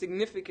gave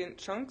significant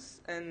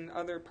chunks, and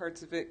other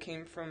parts of it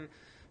came from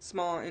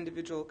small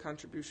individual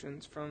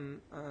contributions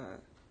from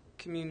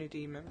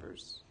community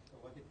members. So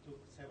what it took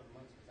 7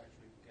 months was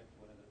actually to get to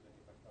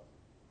 125,000,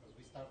 because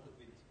we started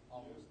with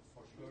almost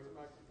for sure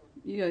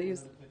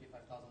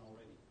 125,000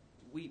 already.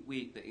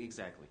 We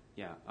exactly,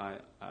 yeah.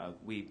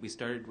 We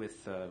started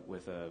with a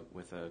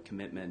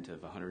commitment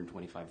of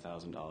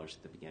 $125,000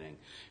 at the beginning,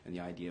 and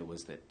the idea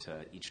was that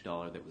each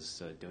dollar that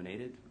was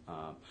donated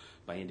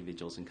by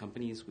individuals and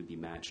companies would be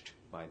matched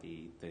by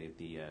the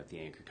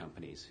anchor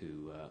companies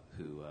who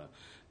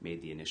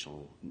made the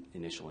initial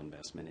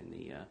investment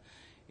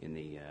in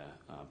the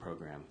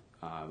program.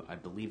 I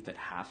believe that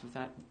half of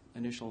that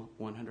initial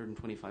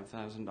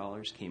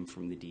 $125,000 came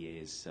from the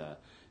DA's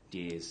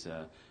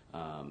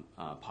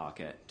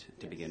pocket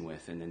to begin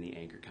with, and then the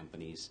anchor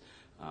companies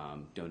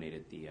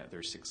donated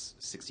their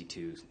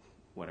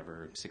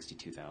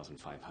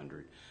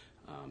 62,500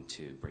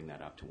 to bring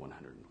that up to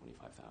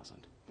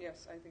 125,000.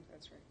 Yes, I think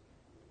that's right.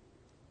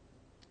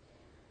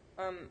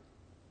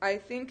 I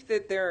think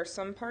that there are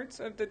some parts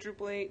of the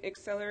Drupal 8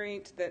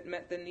 Accelerate that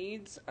met the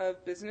needs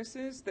of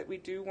businesses that we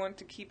do want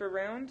to keep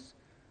around,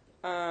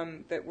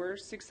 that were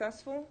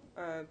successful,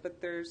 but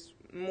there's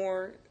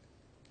more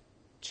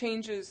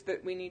changes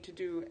that we need to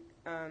do.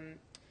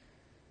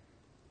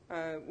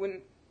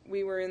 When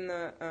we were in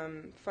the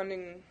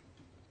funding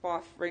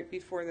BOF right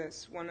before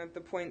this, one of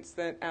the points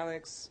that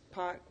Alex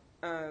Pott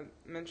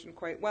mentioned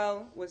quite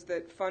well was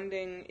that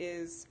funding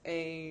is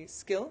a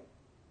skill,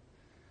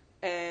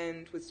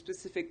 and with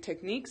specific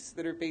techniques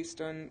that are based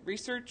on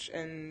research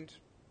and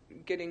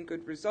getting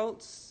good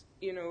results,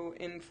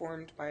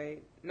 informed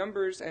by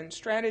numbers and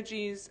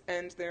strategies,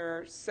 and there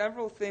are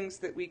several things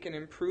that we can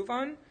improve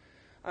on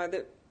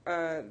that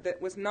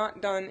was not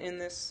done in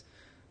this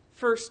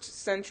first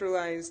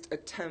centralized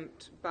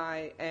attempt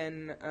by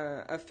an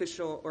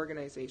official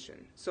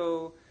organization.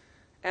 So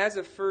as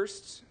a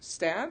first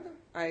stab,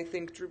 I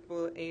think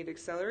Drupal 8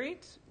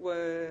 Accelerate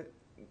was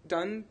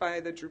done by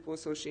the Drupal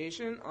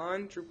Association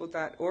on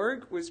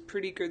Drupal.org was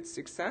pretty good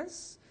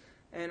success.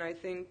 And I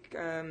think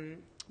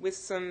with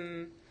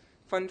some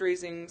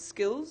fundraising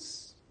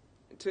skills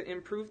to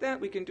improve that,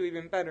 we can do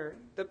even better.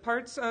 The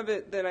parts of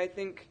it that I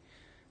think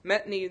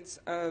met needs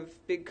of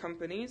big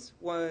companies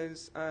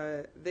was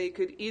they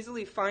could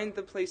easily find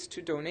the place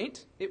to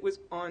donate. It was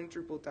on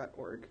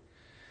Drupal.org.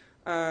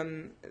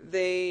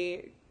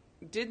 They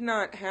did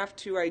not have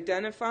to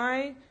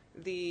identify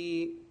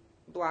the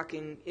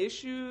blocking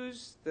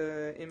issues,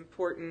 the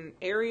important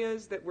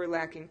areas that were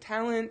lacking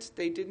talent.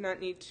 They did not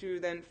need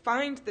to then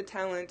find the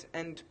talent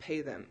and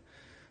pay them.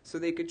 So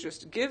they could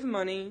just give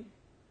money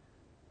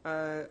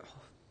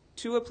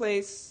to a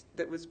place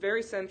that was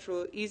very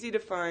central, easy to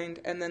find,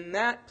 and then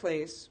that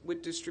place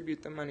would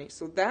distribute the money.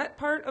 So that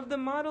part of the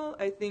model,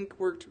 I think,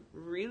 worked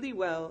really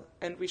well,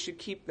 and we should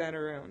keep that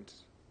around.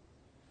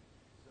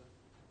 So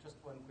just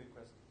one quick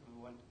question,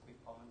 one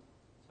quick comment.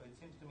 So it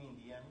seems to me in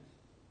the end,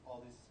 all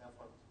this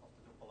effort of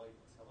the Drupal 8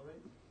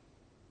 Accelerate,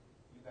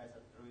 you guys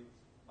at Druid,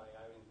 by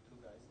hiring 2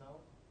 guys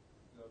now,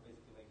 you are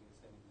basically making the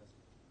same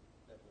investment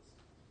that was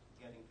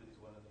getting to this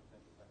 125,000.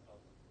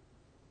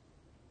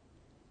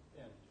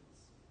 And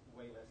it's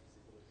way less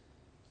visibility.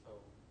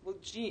 So, Well,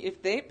 gee,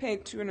 if they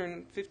paid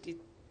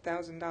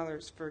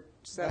 $250,000 for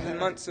 7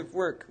 months of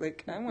work,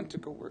 I want to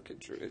go work at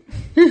Druid.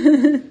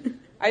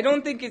 I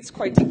don't think it's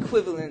quite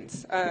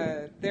equivalent.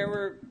 There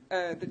were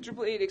the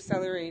Drupal 8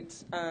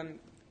 Accelerate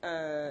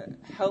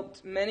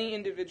helped many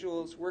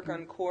individuals work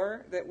on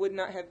core that would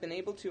not have been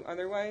able to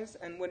otherwise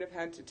and would have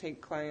had to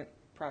take client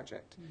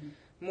project.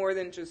 More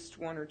than just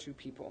one or two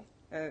people,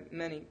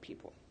 many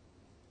people.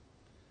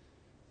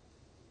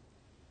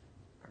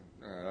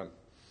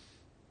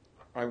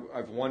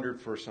 I've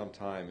wondered for some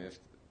time if,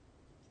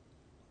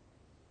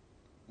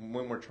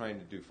 when we're trying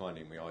to do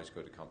funding, we always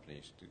go to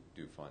companies to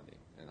do funding.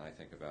 And I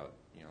think about,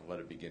 let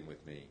it begin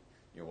with me.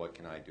 What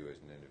can I do as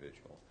an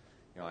individual?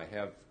 I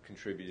have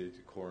contributed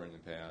to core in the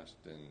past,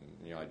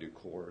 and I do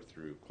core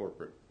through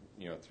corporate,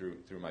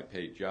 through my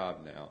paid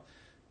job now.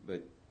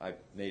 But I've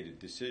made a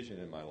decision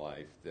in my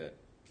life that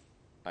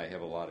I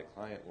have a lot of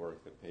client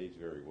work that pays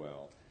very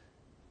well.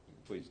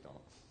 Please don't,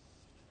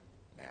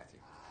 Matthew.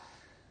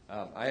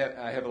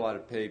 I have a lot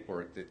of paid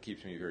work that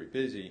keeps me very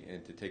busy,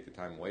 and to take the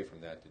time away from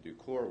that to do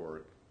core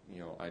work,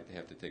 I'd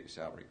have to take a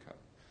salary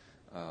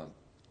cut.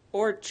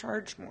 Or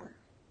charge more.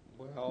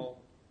 Well,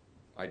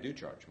 I do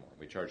charge more.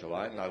 We charge a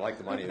lot, and I like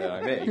the money that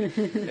I make.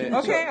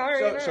 Okay, all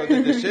right. So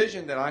the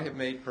decision that I have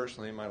made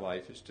personally in my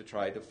life is to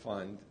try to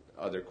fund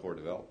other core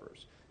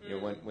developers.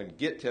 When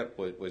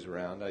GitTip was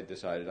around, I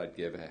decided I'd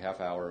give a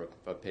half hour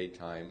of paid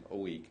time a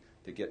week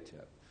to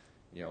GitTip.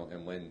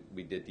 And when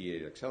we did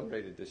D8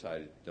 Accelerate, I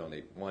decided to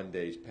donate 1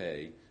 day's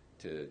pay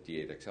to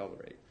D8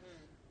 Accelerate.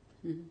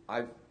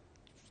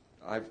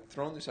 I've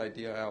thrown this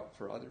idea out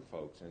for other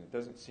folks, and it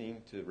doesn't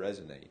seem to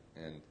resonate.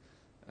 And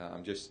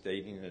I'm just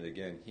stating it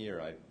again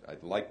here.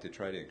 I'd like to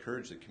try to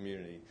encourage the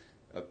community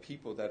of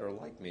people that are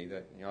like me.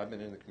 That I've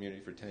been in the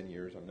community for 10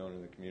 years. I'm known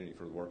in the community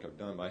for the work I've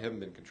done, but I haven't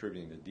been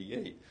contributing to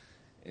D8.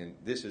 And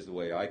this is the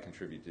way I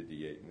contribute to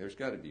D8. And there's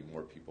got to be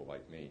more people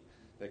like me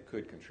that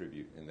could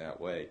contribute in that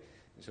way.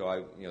 And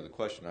so the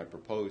question I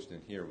proposed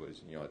in here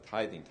was, a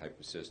tithing type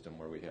of system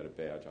where we had a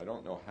badge. I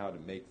don't know how to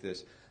make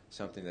this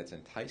something that's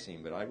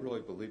enticing, but I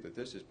really believe that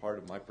this is part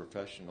of my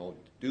professional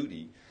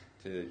duty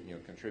to,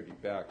 contribute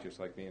back, just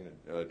like being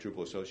a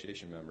Drupal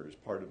Association member is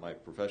part of my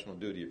professional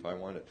duty. If I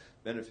want to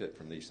benefit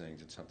from these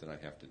things, it's something I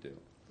have to do.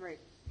 Right.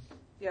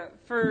 Yeah.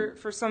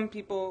 For some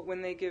people,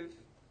 when they give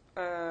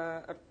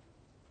a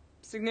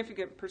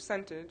significant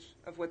percentage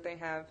of what they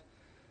have,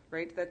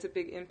 right, that's a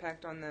big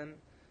impact on them.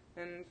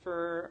 And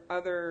for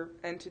other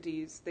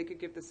entities, they could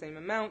give the same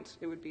amount.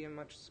 It would be a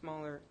much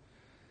smaller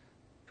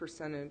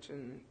percentage,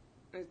 and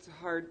it's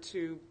hard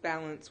to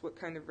balance what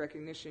kind of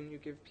recognition you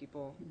give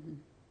people.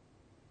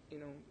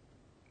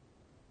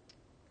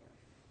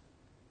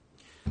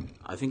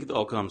 I think it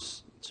all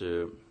comes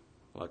to,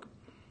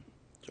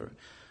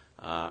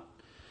 the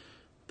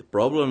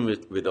problem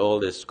with all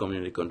this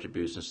community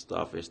contribution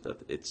stuff is that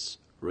it's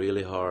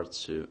really hard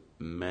to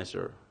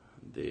measure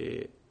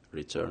the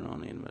return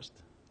on invest.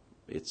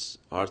 It's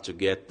hard to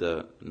get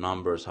the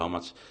numbers, how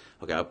much,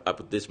 I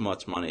put this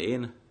much money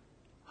in,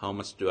 how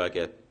much do I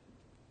get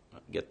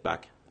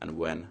back, and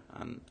when,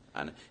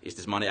 and is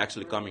this money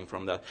actually coming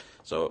from that?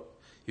 So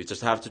you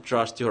just have to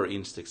trust your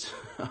instincts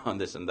on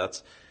this, and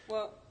that's...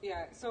 Well,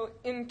 yeah, so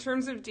in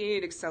terms of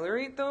D8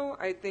 Accelerate, though,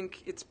 I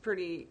think it's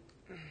pretty...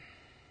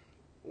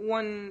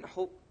 One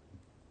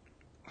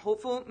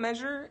hopeful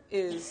measure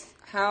is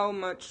how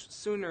much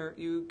sooner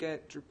you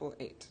get Drupal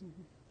 8.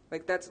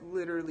 Like, that's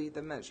literally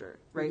the measure,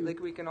 right? Like,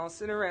 we can all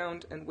sit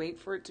around and wait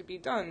for it to be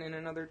done in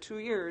another 2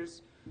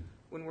 years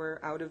when we're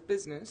out of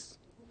business.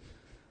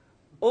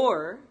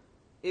 Or,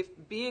 if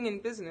being in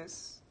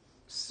business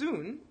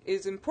soon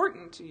is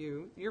important to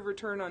you, your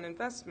return on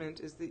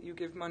investment is that you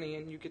give money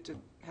and you get to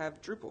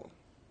have Drupal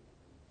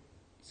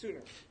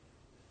sooner.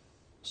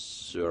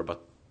 Sure,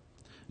 but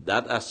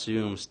that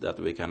assumes that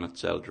we cannot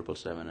sell Drupal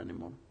 7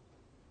 anymore.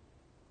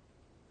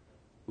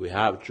 We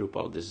have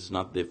Drupal. This is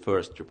not the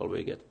first Drupal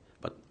we get.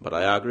 But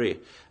I agree.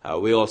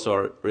 We also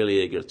are really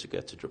eager to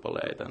get to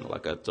Drupal 8. And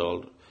like I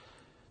told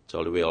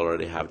we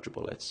already have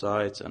Drupal 8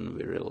 sites, and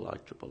we really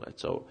like Drupal 8.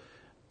 So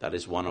that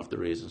is one of the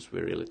reasons we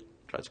really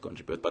try to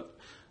contribute. But,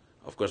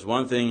 of course,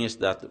 one thing is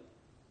that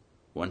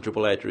when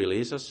Drupal 8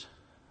 releases,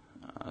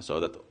 so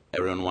that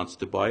everyone wants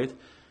to buy it,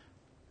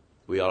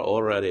 we are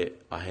already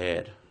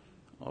ahead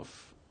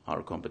of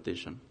our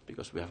competition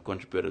because we have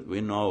contributed. We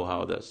know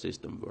how the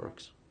system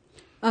works.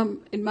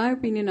 In my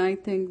opinion, I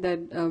think that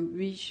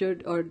we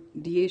should, or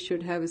DA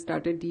should have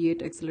started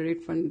D8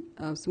 Accelerate Fund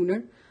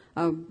sooner.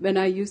 When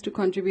I used to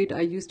contribute,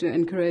 I used to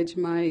encourage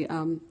my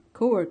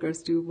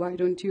coworkers to, why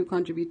don't you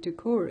contribute to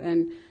core?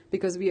 And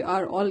because we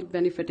are all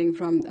benefiting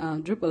from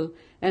Drupal,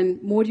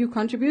 and more you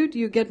contribute,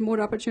 you get more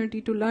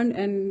opportunity to learn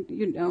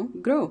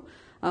and grow.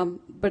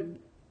 But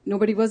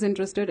nobody was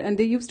interested, and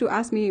they used to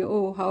ask me,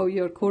 "Oh, how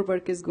your core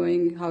work is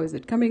going? How is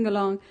it coming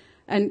along?"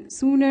 And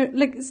sooner,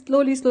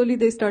 slowly,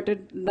 they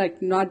started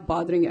not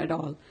bothering at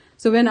all.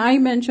 So when I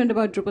mentioned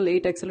about Drupal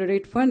 8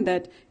 Accelerate Fund,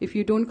 that if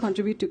you don't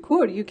contribute to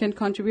core, you can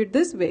contribute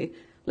this way.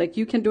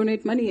 You can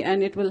donate money,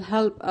 and it will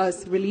help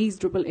us release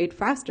Drupal 8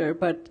 faster.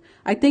 But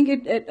I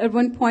think at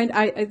one point,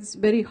 it's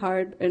very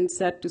hard and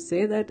sad to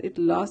say that it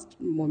lost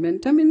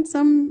momentum in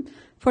some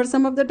for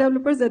some of the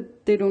developers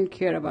that they don't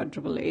care about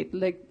Drupal 8.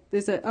 Like they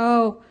say,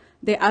 oh,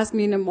 they ask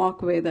me in a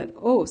mock way that,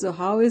 oh, so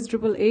how is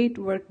Drupal 8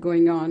 work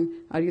going on?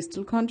 Are you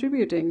still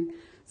contributing?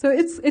 So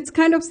it's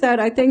kind of sad.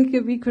 I think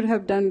if we could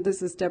have done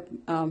this a step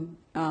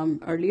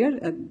earlier,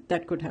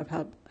 that could have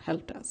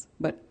helped us.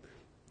 But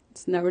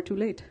it's never too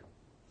late.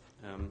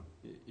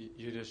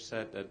 You just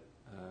said that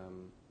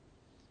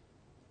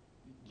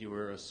you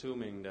were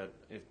assuming that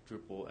if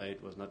Drupal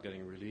 8 was not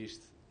getting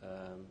released,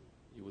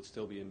 you would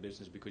still be in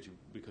business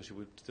because you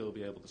would still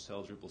be able to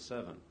sell Drupal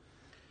 7.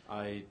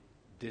 I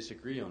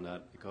disagree on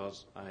that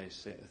because I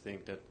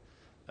think that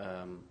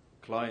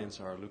clients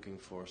are looking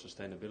for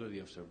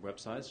sustainability of their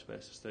websites,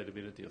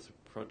 sustainability of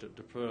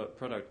the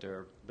product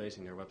they're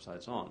basing their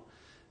websites on.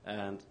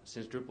 And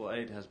since Drupal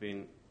 8 has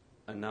been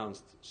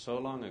announced so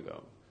long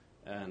ago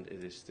and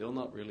it is still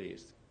not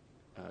released,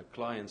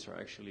 clients are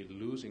actually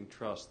losing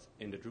trust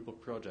in the Drupal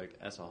project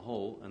as a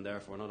whole, and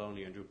therefore not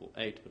only in Drupal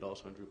 8 but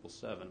also in Drupal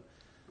 7.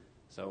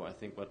 So I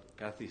think what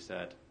Cathy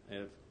said,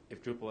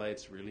 if Drupal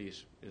 8's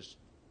release is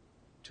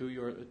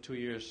 2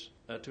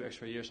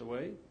 extra years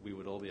away, we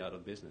would all be out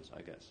of business,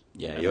 I guess.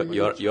 Yeah,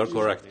 you're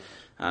correct,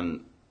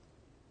 and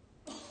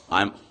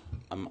I'm.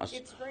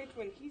 It's right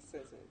when he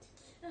says it,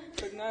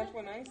 but not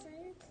when I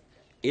say it.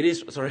 It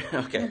is sorry.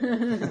 Okay.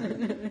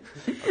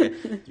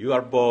 Okay, you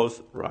are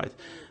both right.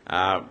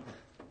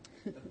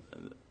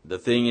 The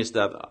thing is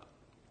that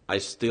I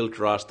still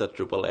trust that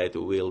Drupal 8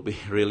 will be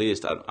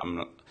released.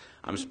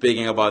 I'm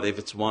speaking about if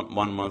it's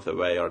one month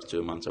away or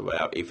 2 months away.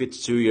 If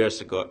it's 2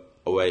 years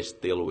away,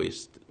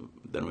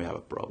 then we have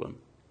a problem.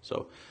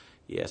 So,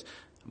 yes,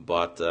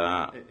 but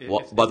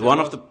one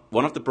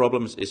of the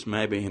problems is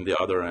maybe in the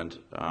other end.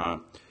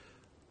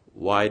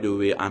 Why do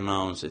we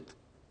announce it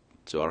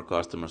to our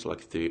customers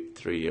like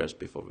 3 years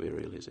before we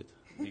release it?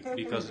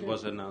 Because it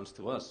was announced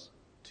to us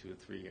 2 or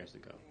 3 years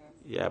ago.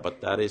 Yeah, but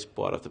that is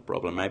part of the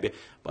problem, maybe.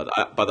 But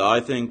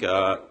I think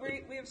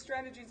we have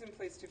strategies in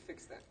place to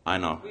fix that. I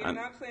know. We are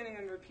not planning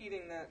on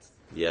repeating that.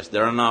 Yes,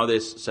 there are now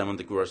this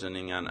semantic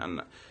versioning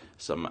and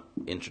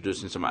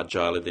introducing some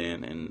agility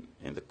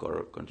in the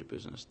core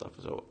contribution and stuff.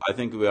 So I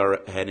think we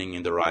are heading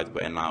in the right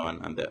way now,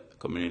 and the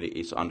community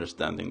is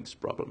understanding this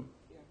problem.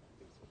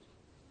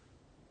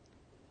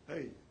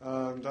 Hey,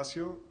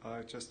 Dacio,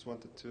 I just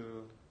wanted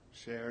to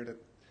share that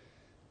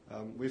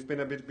we've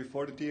been a bit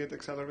before the D8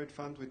 Accelerate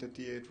Fund with the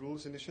D8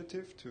 Rules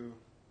Initiative to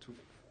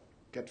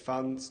get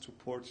funds to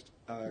port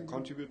a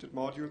contributed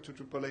module to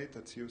Drupal 8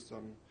 that's used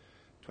on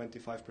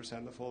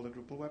 25% of all the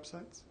Drupal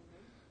websites.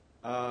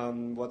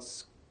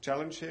 What's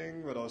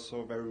challenging but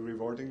also very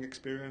rewarding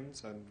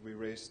experience, and we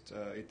raised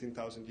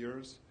 18,000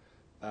 euros.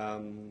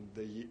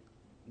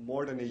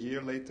 More than a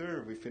year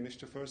later, we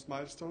finished the first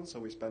milestone, so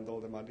we spent all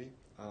the money.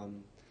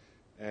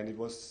 And it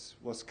was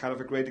kind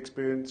of a great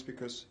experience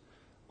because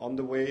on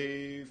the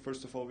way,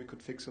 first of all, we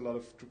could fix a lot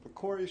of Drupal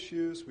core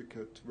issues, we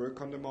could work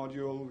on the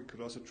module, we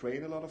could also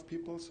train a lot of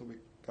people, so we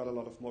got a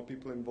lot of more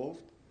people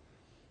involved.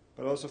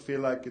 But I also feel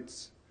like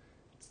it's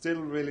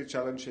still really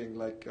challenging,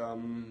 like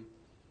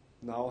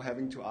now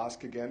having to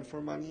ask again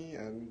for money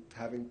and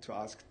having to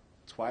ask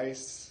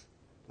twice,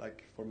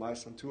 like for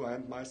milestone 2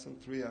 and milestone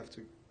 3, I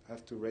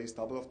have to raise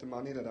double of the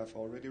money that I've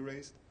already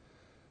raised.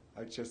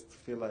 I just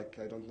feel like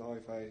I don't know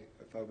if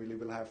I really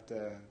will have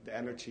the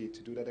energy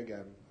to do that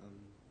again.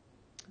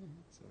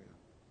 So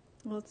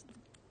yeah. Well,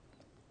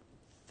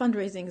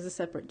 fundraising is a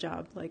separate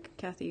job, like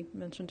Cathy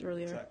mentioned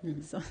earlier.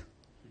 Exactly. So.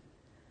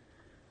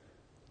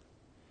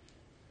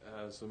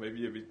 So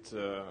maybe a bit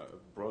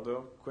broader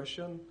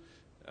question.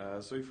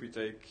 So if we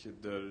take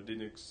the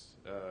Linux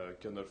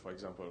kernel, for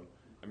example,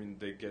 I mean,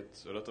 they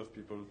get a lot of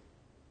people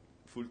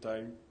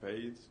full-time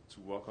paid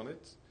to work on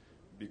it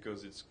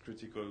because it's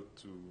critical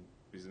to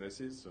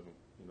businesses, so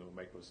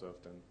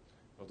Microsoft and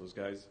all those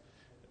guys.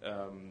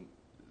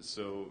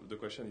 So the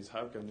question is,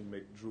 how can we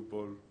make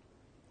Drupal,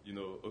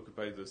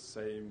 occupy the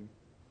same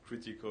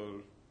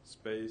critical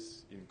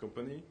space in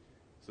company,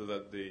 so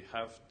that they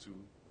have to,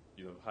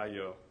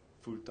 hire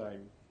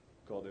full-time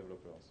core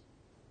developers,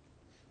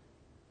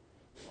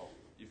 or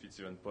if it's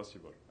even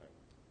possible.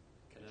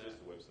 Just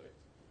the website.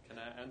 Can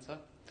I answer?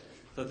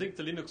 So I think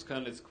the Linux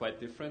kernel is quite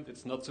different.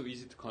 It's not so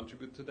easy to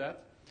contribute to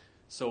that.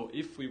 So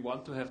if we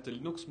want to have the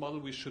Linux model,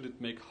 we should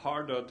make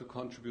harder to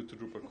contribute to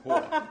Drupal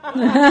core.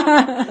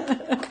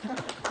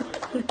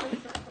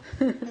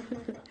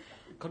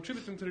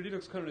 Contributing to the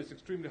Linux kernel is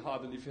extremely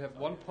hard, and if you have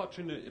one patch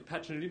in the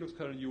Linux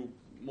kernel, you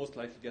most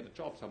likely get a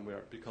job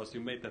somewhere because you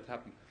made that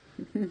happen.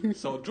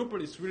 So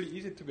Drupal is really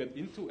easy to get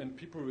into, and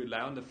people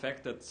rely on the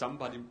fact that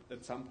somebody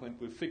at some point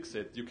will fix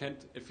it. You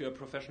can't, if you're a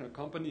professional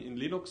company in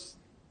Linux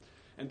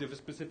and you have a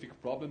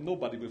specific problem,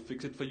 nobody will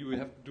fix it for you. You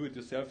have to do it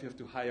yourself. You have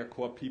to hire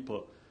core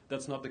people.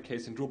 That's not the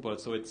case in Drupal.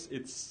 So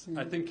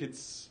I think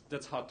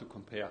that's hard to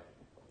compare.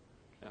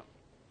 Yeah.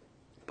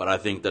 But I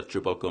think that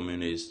Drupal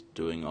community is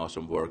doing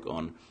awesome work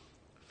on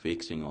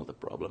fixing all the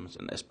problems,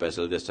 and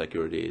especially the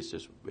security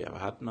issues we have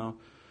had now.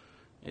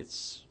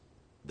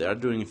 They are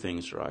doing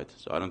things right,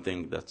 so I don't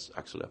think that's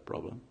actually a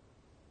problem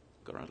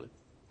currently.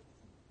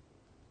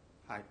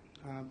 Hi,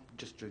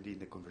 Just joined in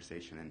the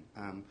conversation,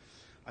 and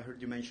I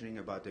heard you mentioning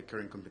about the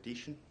current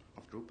competition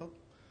of Drupal,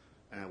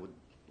 and I would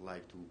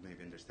like to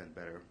maybe understand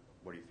better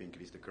what you think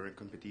is the current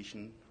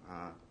competition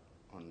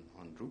on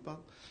Drupal,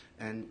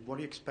 and what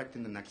do you expect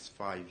in the next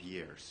 5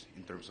 years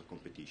in terms of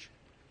competition?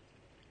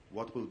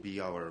 What will be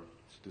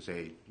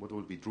what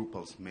will be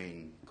Drupal's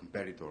main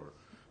competitor?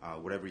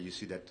 Whatever you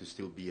see that to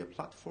still be a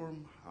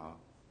platform,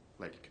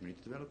 like a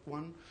community developed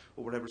one,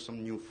 or whatever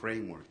some new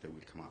framework that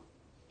will come up.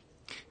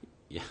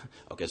 Yeah.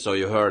 Okay. So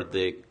you heard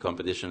the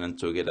competition and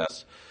took it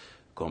as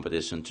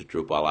competition to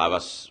Drupal. I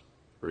was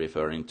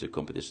referring to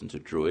competition to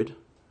Druid,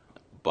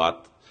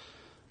 but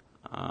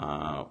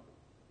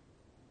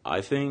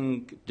I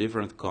think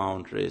different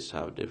countries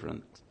have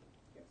different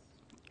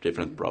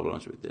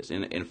problems with this.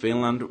 In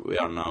Finland, we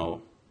are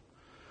now.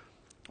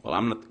 Well,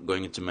 I'm not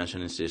going into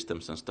mentioning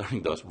systems and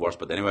starting those wars,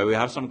 but anyway, we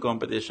have some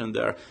competition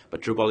there.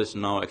 But Drupal is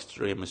now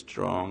extremely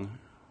strong.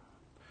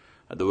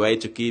 The way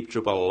to keep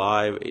Drupal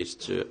alive is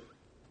to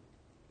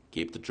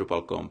keep the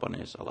Drupal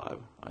companies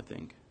alive, I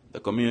think. The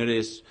community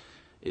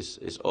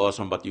is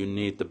awesome, but you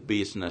need the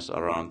business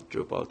around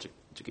Drupal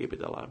to keep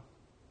it alive.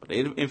 But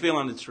in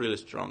Finland, it's really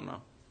strong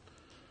now.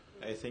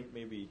 I think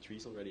maybe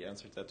Dries already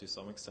answered that to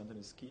some extent in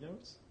his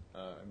keynote.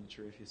 I'm not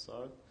sure if you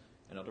saw it.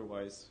 And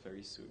otherwise,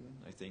 very soon,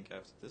 I think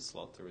after this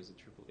slot, there is a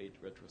Drupal 8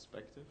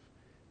 retrospective.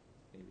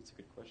 Maybe it's a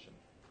good question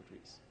for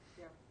Dries.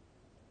 Yeah.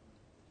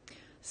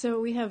 So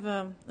we have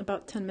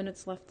about 10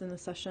 minutes left in the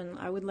session.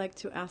 I would like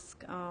to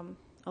ask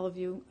all of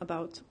you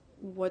about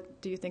what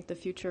do you think the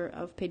future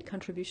of paid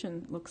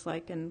contribution looks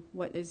like, and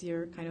what is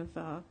your kind of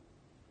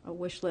a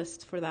wish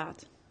list for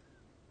that,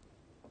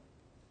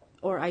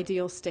 or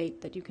ideal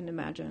state that you can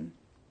imagine?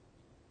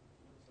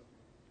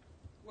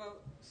 Well,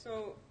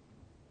 so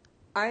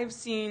I've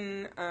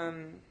seen a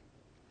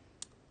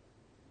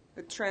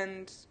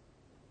trend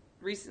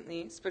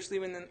recently, especially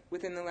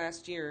within the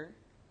last year,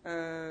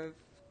 of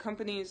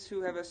companies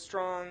who have a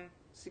strong,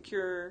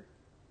 secure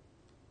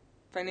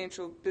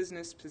financial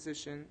business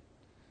position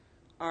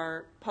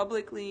are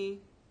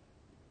publicly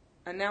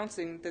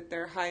announcing that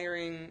they're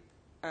hiring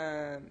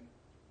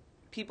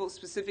people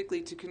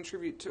specifically to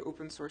contribute to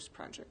open source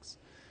projects,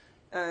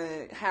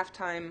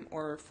 half-time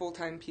or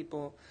full-time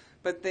people,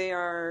 but they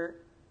are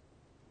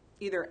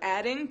either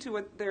adding to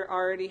what they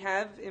already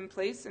have in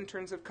place in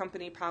terms of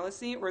company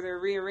policy, or they're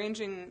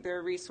rearranging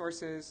their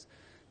resources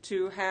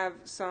to have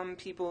some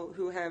people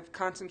who have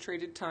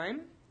concentrated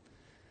time.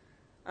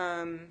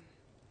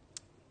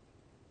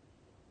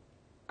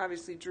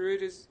 Obviously,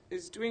 Druid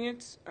is doing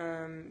it.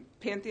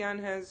 Pantheon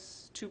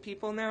has 2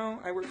 people now.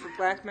 I work for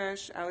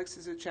Blackmesh. Alex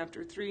is at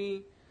Chapter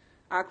 3.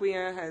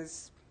 Acquia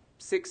has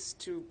 6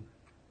 to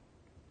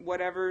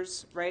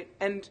whatevers, right?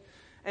 And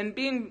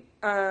being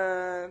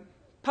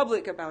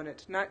public about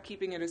it, not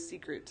keeping it a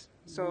secret.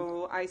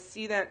 So I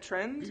see that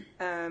trend.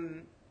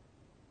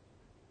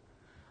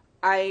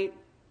 I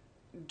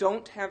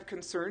don't have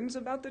concerns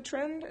about the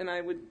trend, and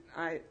I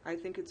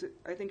think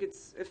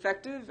it's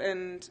effective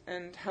and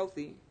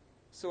healthy.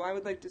 So I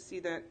would like to see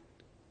that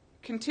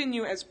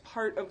continue as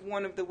part of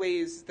one of the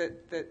ways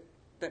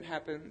that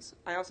happens.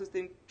 I also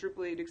think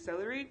Drupal 8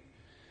 Accelerate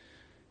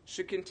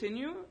should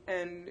continue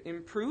and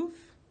improve.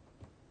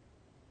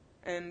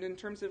 And in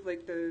terms of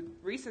like the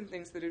recent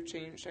things that have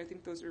changed, I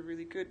think those are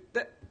really good.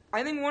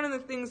 I think one of the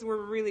things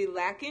we're really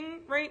lacking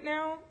right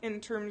now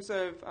in terms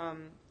of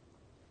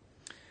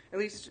at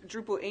least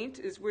Drupal 8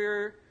 is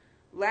we're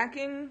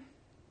lacking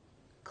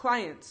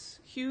clients,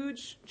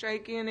 huge,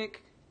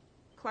 gigantic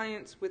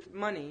clients with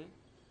money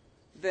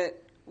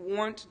that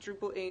want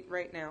Drupal 8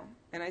 right now.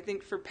 And I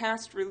think for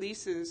past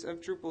releases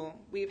of Drupal,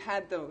 we've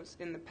had those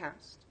in the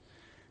past.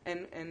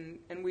 And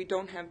we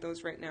don't have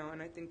those right now.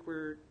 And I think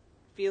we're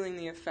feeling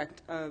the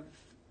effect of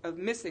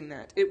missing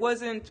that. It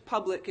wasn't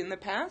public in the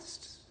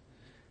past,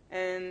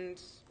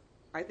 and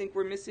I think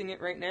we're missing it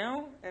right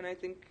now, and I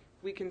think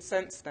we can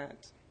sense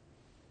that.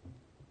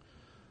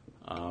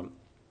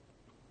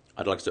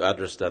 I'd like to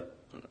address that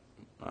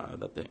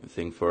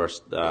thing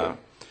first.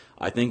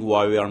 I think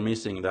why we are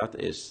missing that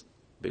is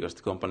because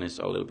the companies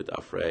are a little bit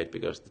afraid,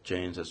 because the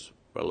changes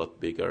were a lot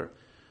bigger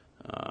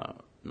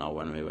now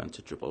when we went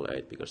to Drupal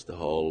 8, because the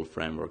whole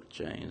framework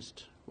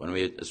changed. When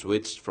we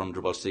switched from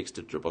Drupal 6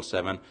 to Drupal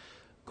 7,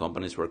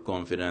 companies were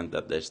confident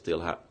that they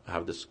still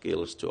have the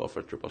skills to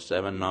offer Drupal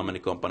 7. Now many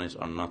companies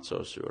are not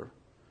so sure.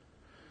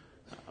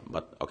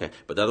 But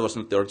that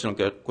wasn't the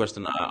original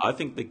question. I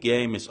think the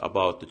game is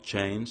about to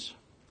change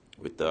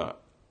with the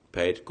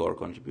paid core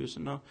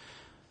contribution now,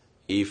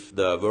 if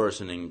the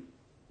versioning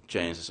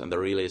changes and the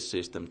release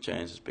system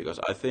changes, because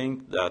I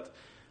think that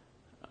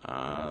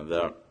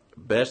the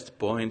best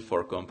point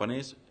for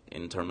companies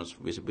in terms of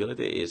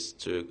visibility is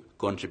to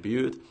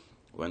contribute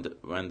when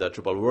the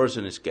Drupal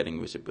version is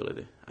getting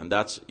visibility. And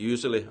that's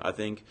usually, I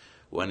think,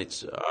 when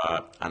it's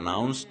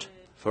announced,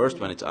 first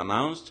when it's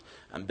announced,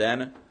 and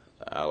then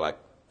like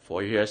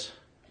 4 years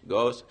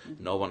goes,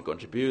 no one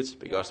contributes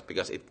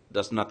because it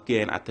does not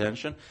gain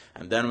attention.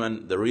 And then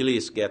when the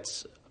release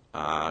gets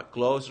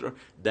closer,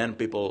 then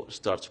people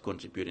start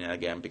contributing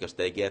again because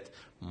they get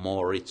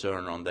more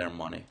return on their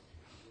money.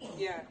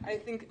 Yeah, I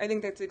think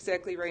that's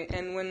exactly right.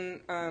 And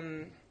when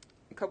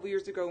a couple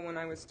years ago, when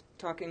I was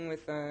talking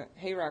with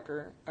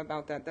Hayrocker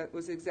about that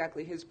was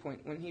exactly his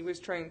point. When he was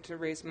trying to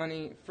raise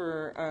money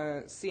for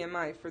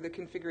CMI, for the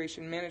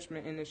Configuration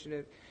Management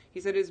Initiative, he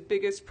said his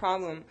biggest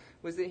problem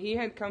was that he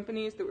had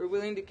companies that were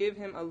willing to give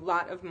him a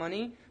lot of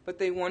money, but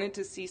they wanted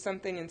to see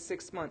something in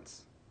 6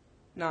 months,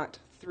 not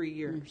 3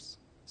 years.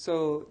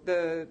 So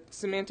the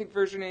semantic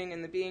versioning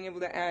and the being able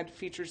to add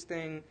features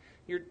thing,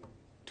 you're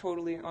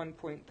totally on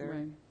point there.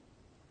 Right.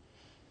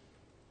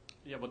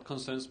 Yeah, what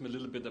concerns me a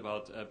little bit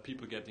about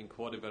people getting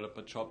core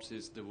developer jobs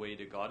is the way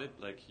they got it.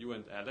 Like you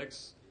and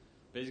Alex,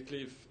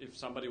 basically if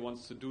somebody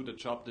wants to do the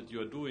job that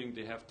you're doing,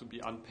 they have to be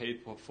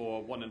unpaid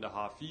for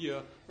 1.5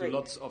 years, do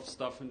lots of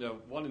stuff in their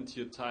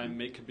volunteer time,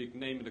 make a big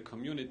name in the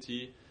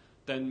community,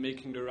 then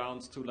making the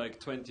rounds to like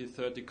 20,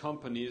 30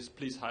 companies,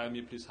 please hire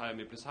me, please hire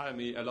me, please hire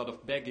me, a lot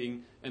of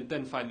begging, and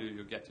then finally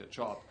you get your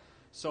job.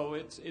 So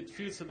it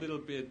feels a little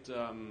bit...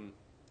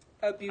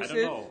 abusive? I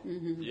don't know.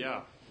 Mm-hmm.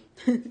 Yeah.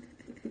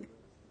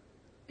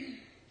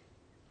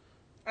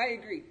 I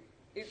agree.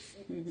 It's...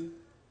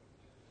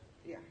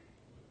 Yeah.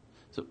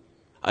 So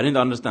I didn't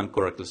understand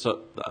correctly.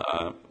 So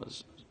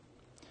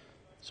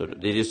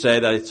did you say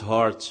that it's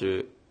hard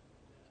to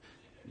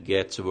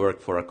get to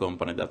work for a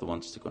company that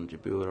wants to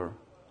contribute, or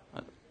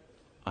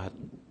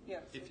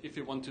Yes. If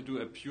you want to do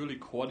a purely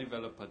core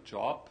developer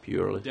job,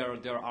 Purely.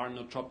 there are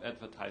no job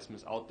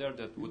advertisements out there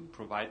that would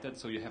provide that,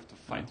 so you have to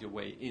fight your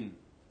way in.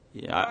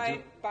 Yeah.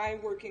 By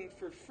working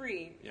for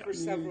free for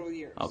several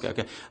years.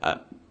 Okay.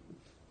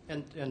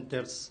 And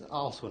there's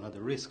also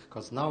another risk,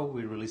 because now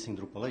we're releasing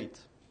Drupal 8.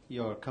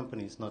 Your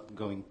company is not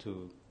going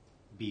to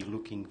be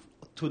looking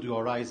to the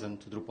horizon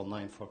to Drupal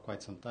 9 for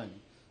quite some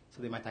time.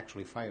 So they might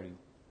actually fire you.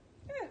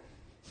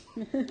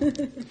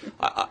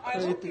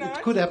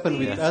 It could happen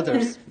with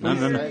others. No.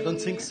 I don't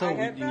think so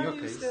in your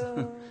case.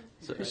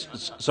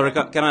 Sorry,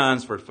 can I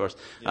answer it first?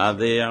 I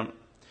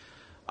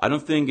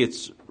don't think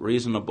it's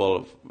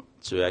reasonable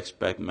to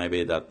expect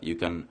maybe that you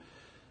can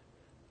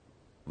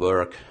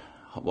work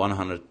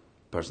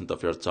 100%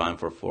 of your time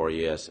for 4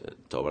 years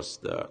towards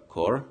the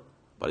core,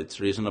 but it's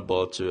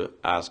reasonable to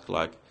ask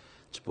to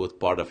put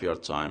part of your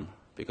time,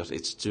 because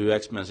it's too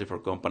expensive for a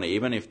company.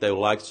 Even if they would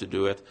like to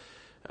do it,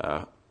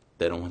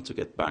 they don't want to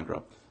get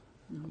bankrupt.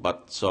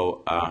 But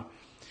so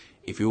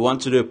if you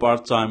want to do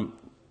part-time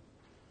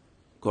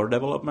core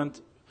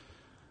development,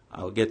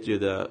 I'll get you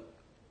the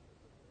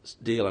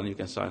deal and you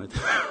can sign it.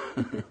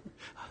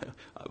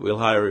 We'll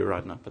hire you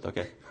right now, but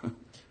okay.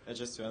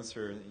 Just to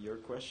answer your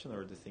question,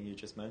 or the thing you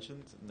just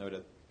mentioned, now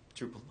that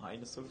Drupal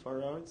 9 is so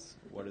far out,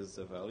 what is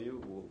the value?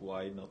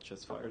 Why not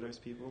just fire those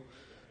people?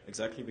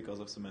 Exactly because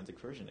of semantic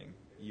versioning.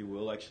 You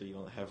will actually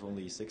have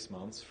only 6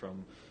 months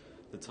from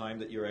the time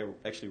that you're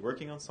actually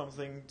working on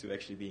something to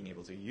actually being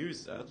able to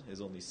use that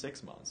is only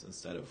 6 months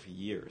instead of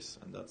years,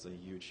 and that's a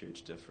huge,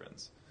 huge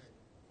difference.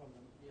 On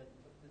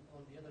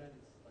the other end,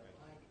 it's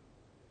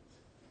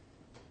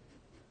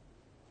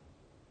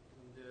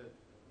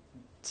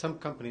some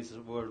companies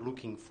were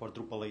looking for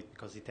Drupal 8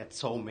 because it had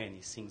so many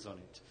things on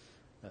it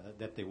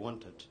that they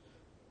wanted.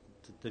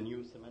 The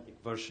new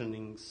semantic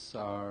versionings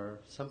are,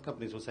 some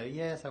companies will say,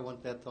 yes, I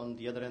want that. On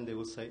the other end, they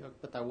will say, oh,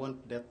 but I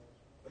want that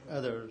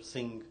other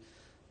thing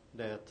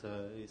that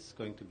is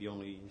going to be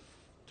only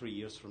 3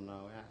 years from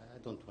now. I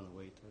don't want to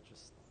wait. I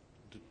just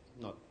do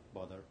not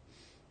bother.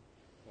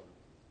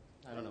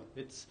 I don't know.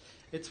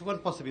 It's one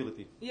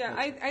possibility. Yeah,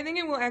 I think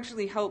it will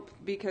actually help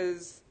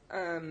because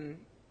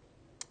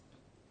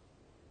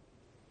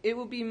it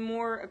will be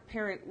more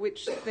apparent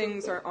which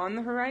things are on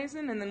the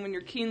horizon, and then when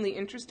you're keenly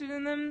interested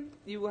in them,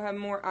 you will have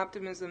more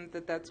optimism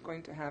that that's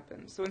going to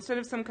happen. So instead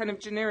of some kind of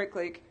generic,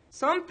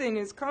 something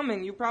is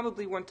coming you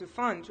probably want to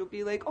fund, you'll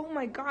be like, oh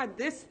my God,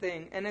 this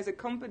thing. And as a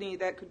company,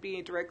 that could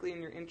be directly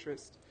in your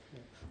interest.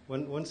 Yeah.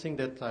 One thing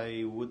that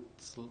I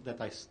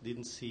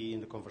didn't see in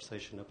the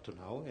conversation up to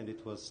now, and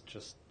it was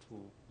just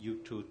you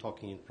two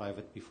talking in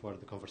private before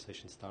the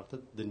conversation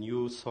started, the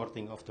new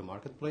sorting of the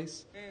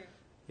marketplace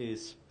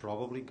is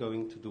probably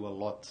going to do a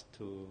lot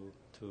to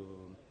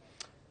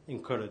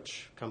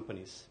encourage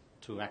companies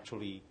to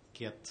actually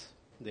get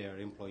their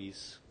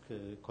employees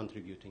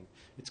contributing.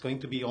 It's going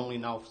to be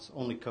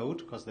only code,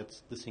 because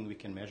that's the thing we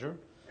can measure,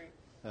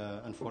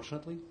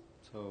 unfortunately.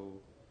 So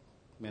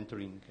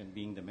mentoring and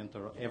being the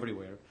mentor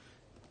everywhere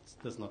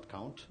does not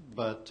count.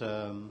 But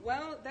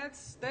well,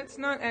 that's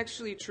not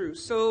actually true.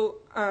 So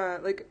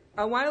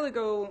a while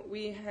ago,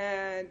 we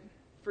had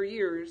for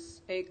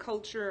years a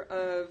culture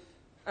of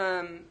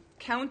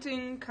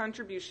counting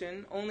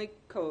contribution, only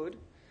code,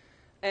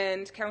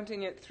 and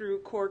counting it through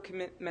core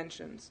commit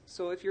mentions.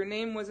 So if your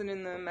name wasn't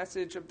in the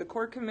message of the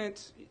core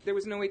commit, there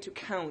was no way to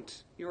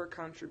count your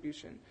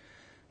contribution.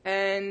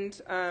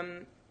 And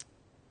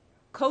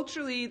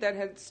culturally, that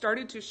had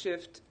started to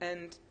shift,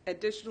 and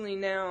additionally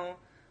now,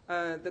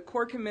 the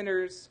core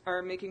committers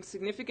are making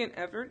significant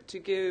effort to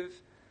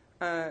give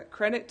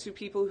credit to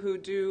people who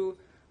do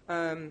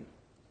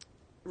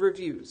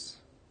reviews.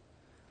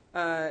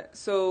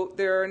 So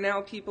there are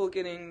now people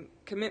getting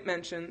commit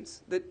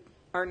mentions that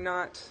are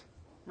not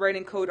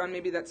writing code on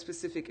maybe that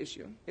specific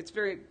issue. It's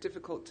very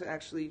difficult to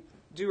actually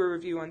do a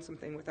review on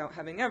something without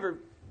having ever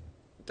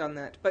done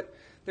that. But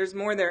there's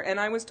more there. And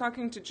I was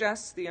talking to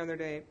Jess the other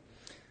day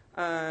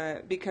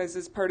because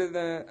as part of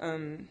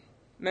the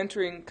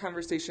mentoring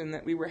conversation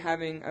that we were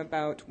having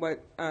about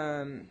what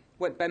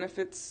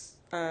benefits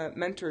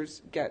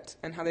mentors get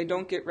and how they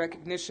don't get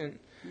recognition.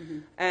 Mm-hmm.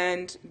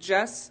 And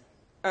Jess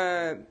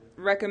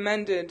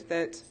recommended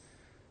that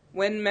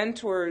when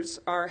mentors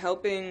are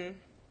helping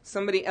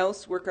somebody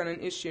else work on an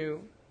issue,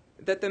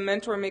 that the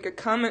mentor make a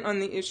comment on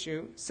the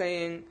issue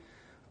saying,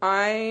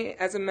 I,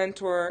 as a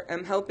mentor,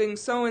 am helping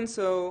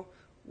so-and-so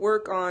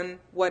work on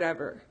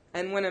whatever.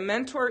 And when a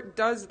mentor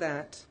does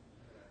that,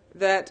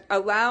 that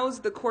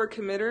allows the core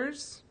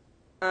committers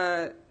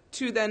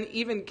to then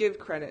even give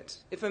credit.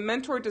 If a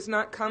mentor does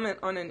not comment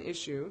on an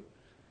issue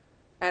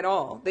at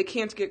all, they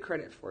can't get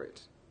credit for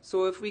it.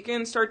 So if we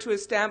can start to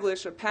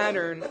establish a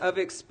pattern of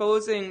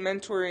exposing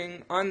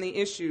mentoring on the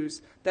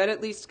issues, that at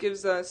least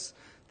gives us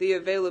the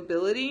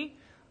availability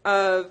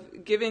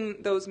of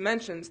giving those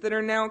mentions that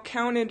are now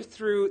counted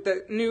through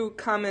the new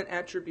comment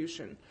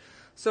attribution.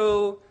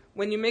 So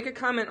when you make a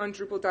comment on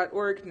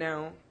Drupal.org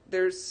now,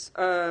 there's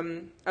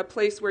a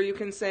place where you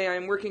can say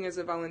I'm working as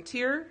a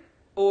volunteer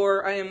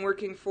or I am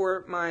working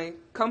for my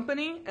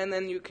company, and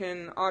then you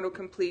can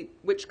autocomplete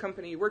which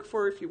company you work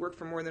for if you work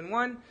for more than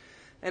one.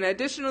 And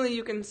additionally,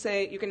 you can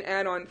say, you can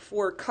add on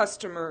for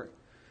customer,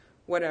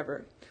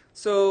 whatever.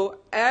 So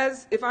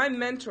if I'm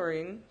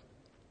mentoring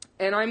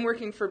and I'm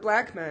working for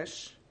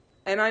Blackmesh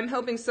and I'm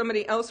helping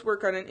somebody else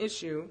work on an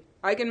issue,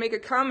 I can make a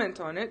comment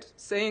on it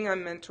saying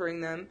I'm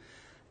mentoring them,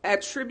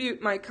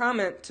 attribute my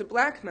comment to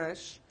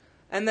Blackmesh,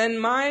 and then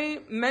my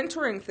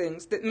mentoring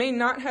things that may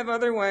not have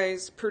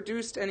otherwise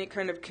produced any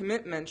kind of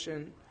commit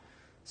mention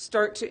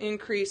start to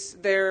increase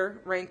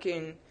their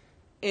ranking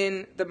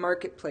in the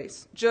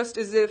marketplace, just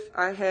as if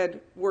I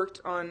had worked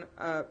on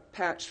a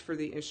patch for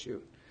the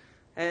issue.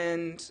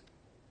 And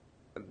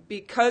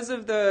because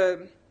of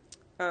the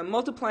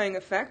multiplying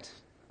effect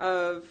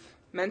of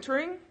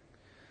mentoring,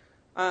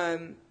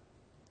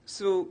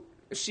 so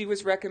she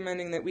was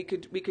recommending that we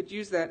could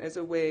use that as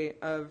a way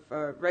of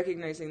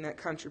recognizing that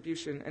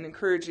contribution and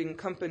encouraging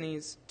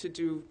companies to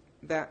do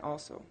that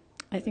also.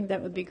 I think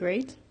that would be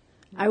great.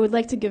 I would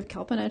like to give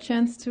Kalpana a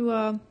chance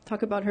to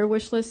talk about her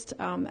wish list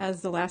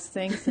as the last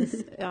thing,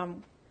 since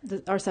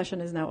our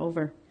session is now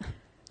over.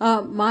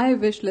 My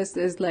wish list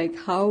is like,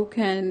 how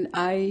can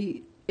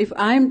I, if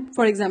I'm,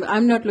 for example,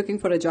 I'm not looking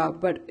for a job,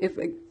 but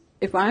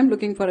if I'm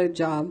looking for a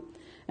job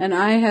and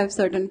I have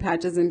certain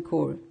patches in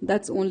core,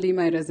 that's only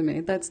my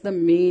resume. That's the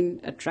main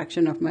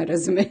attraction of my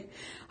resume.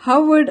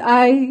 How would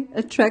I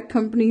attract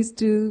companies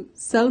to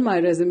sell my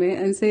resume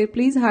and say,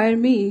 please hire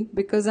me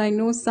because I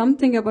know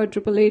something about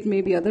Drupal 8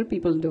 maybe other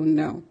people don't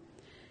know?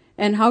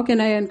 And how can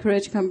I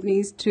encourage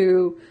companies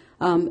to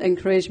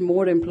encourage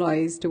more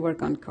employees to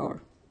work on core?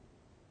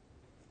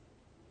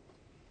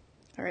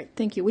 All right,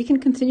 thank you. We can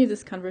continue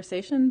this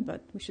conversation,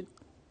 but we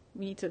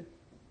need to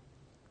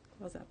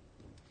close up.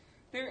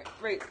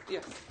 Right,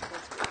 yes.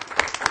 That's great.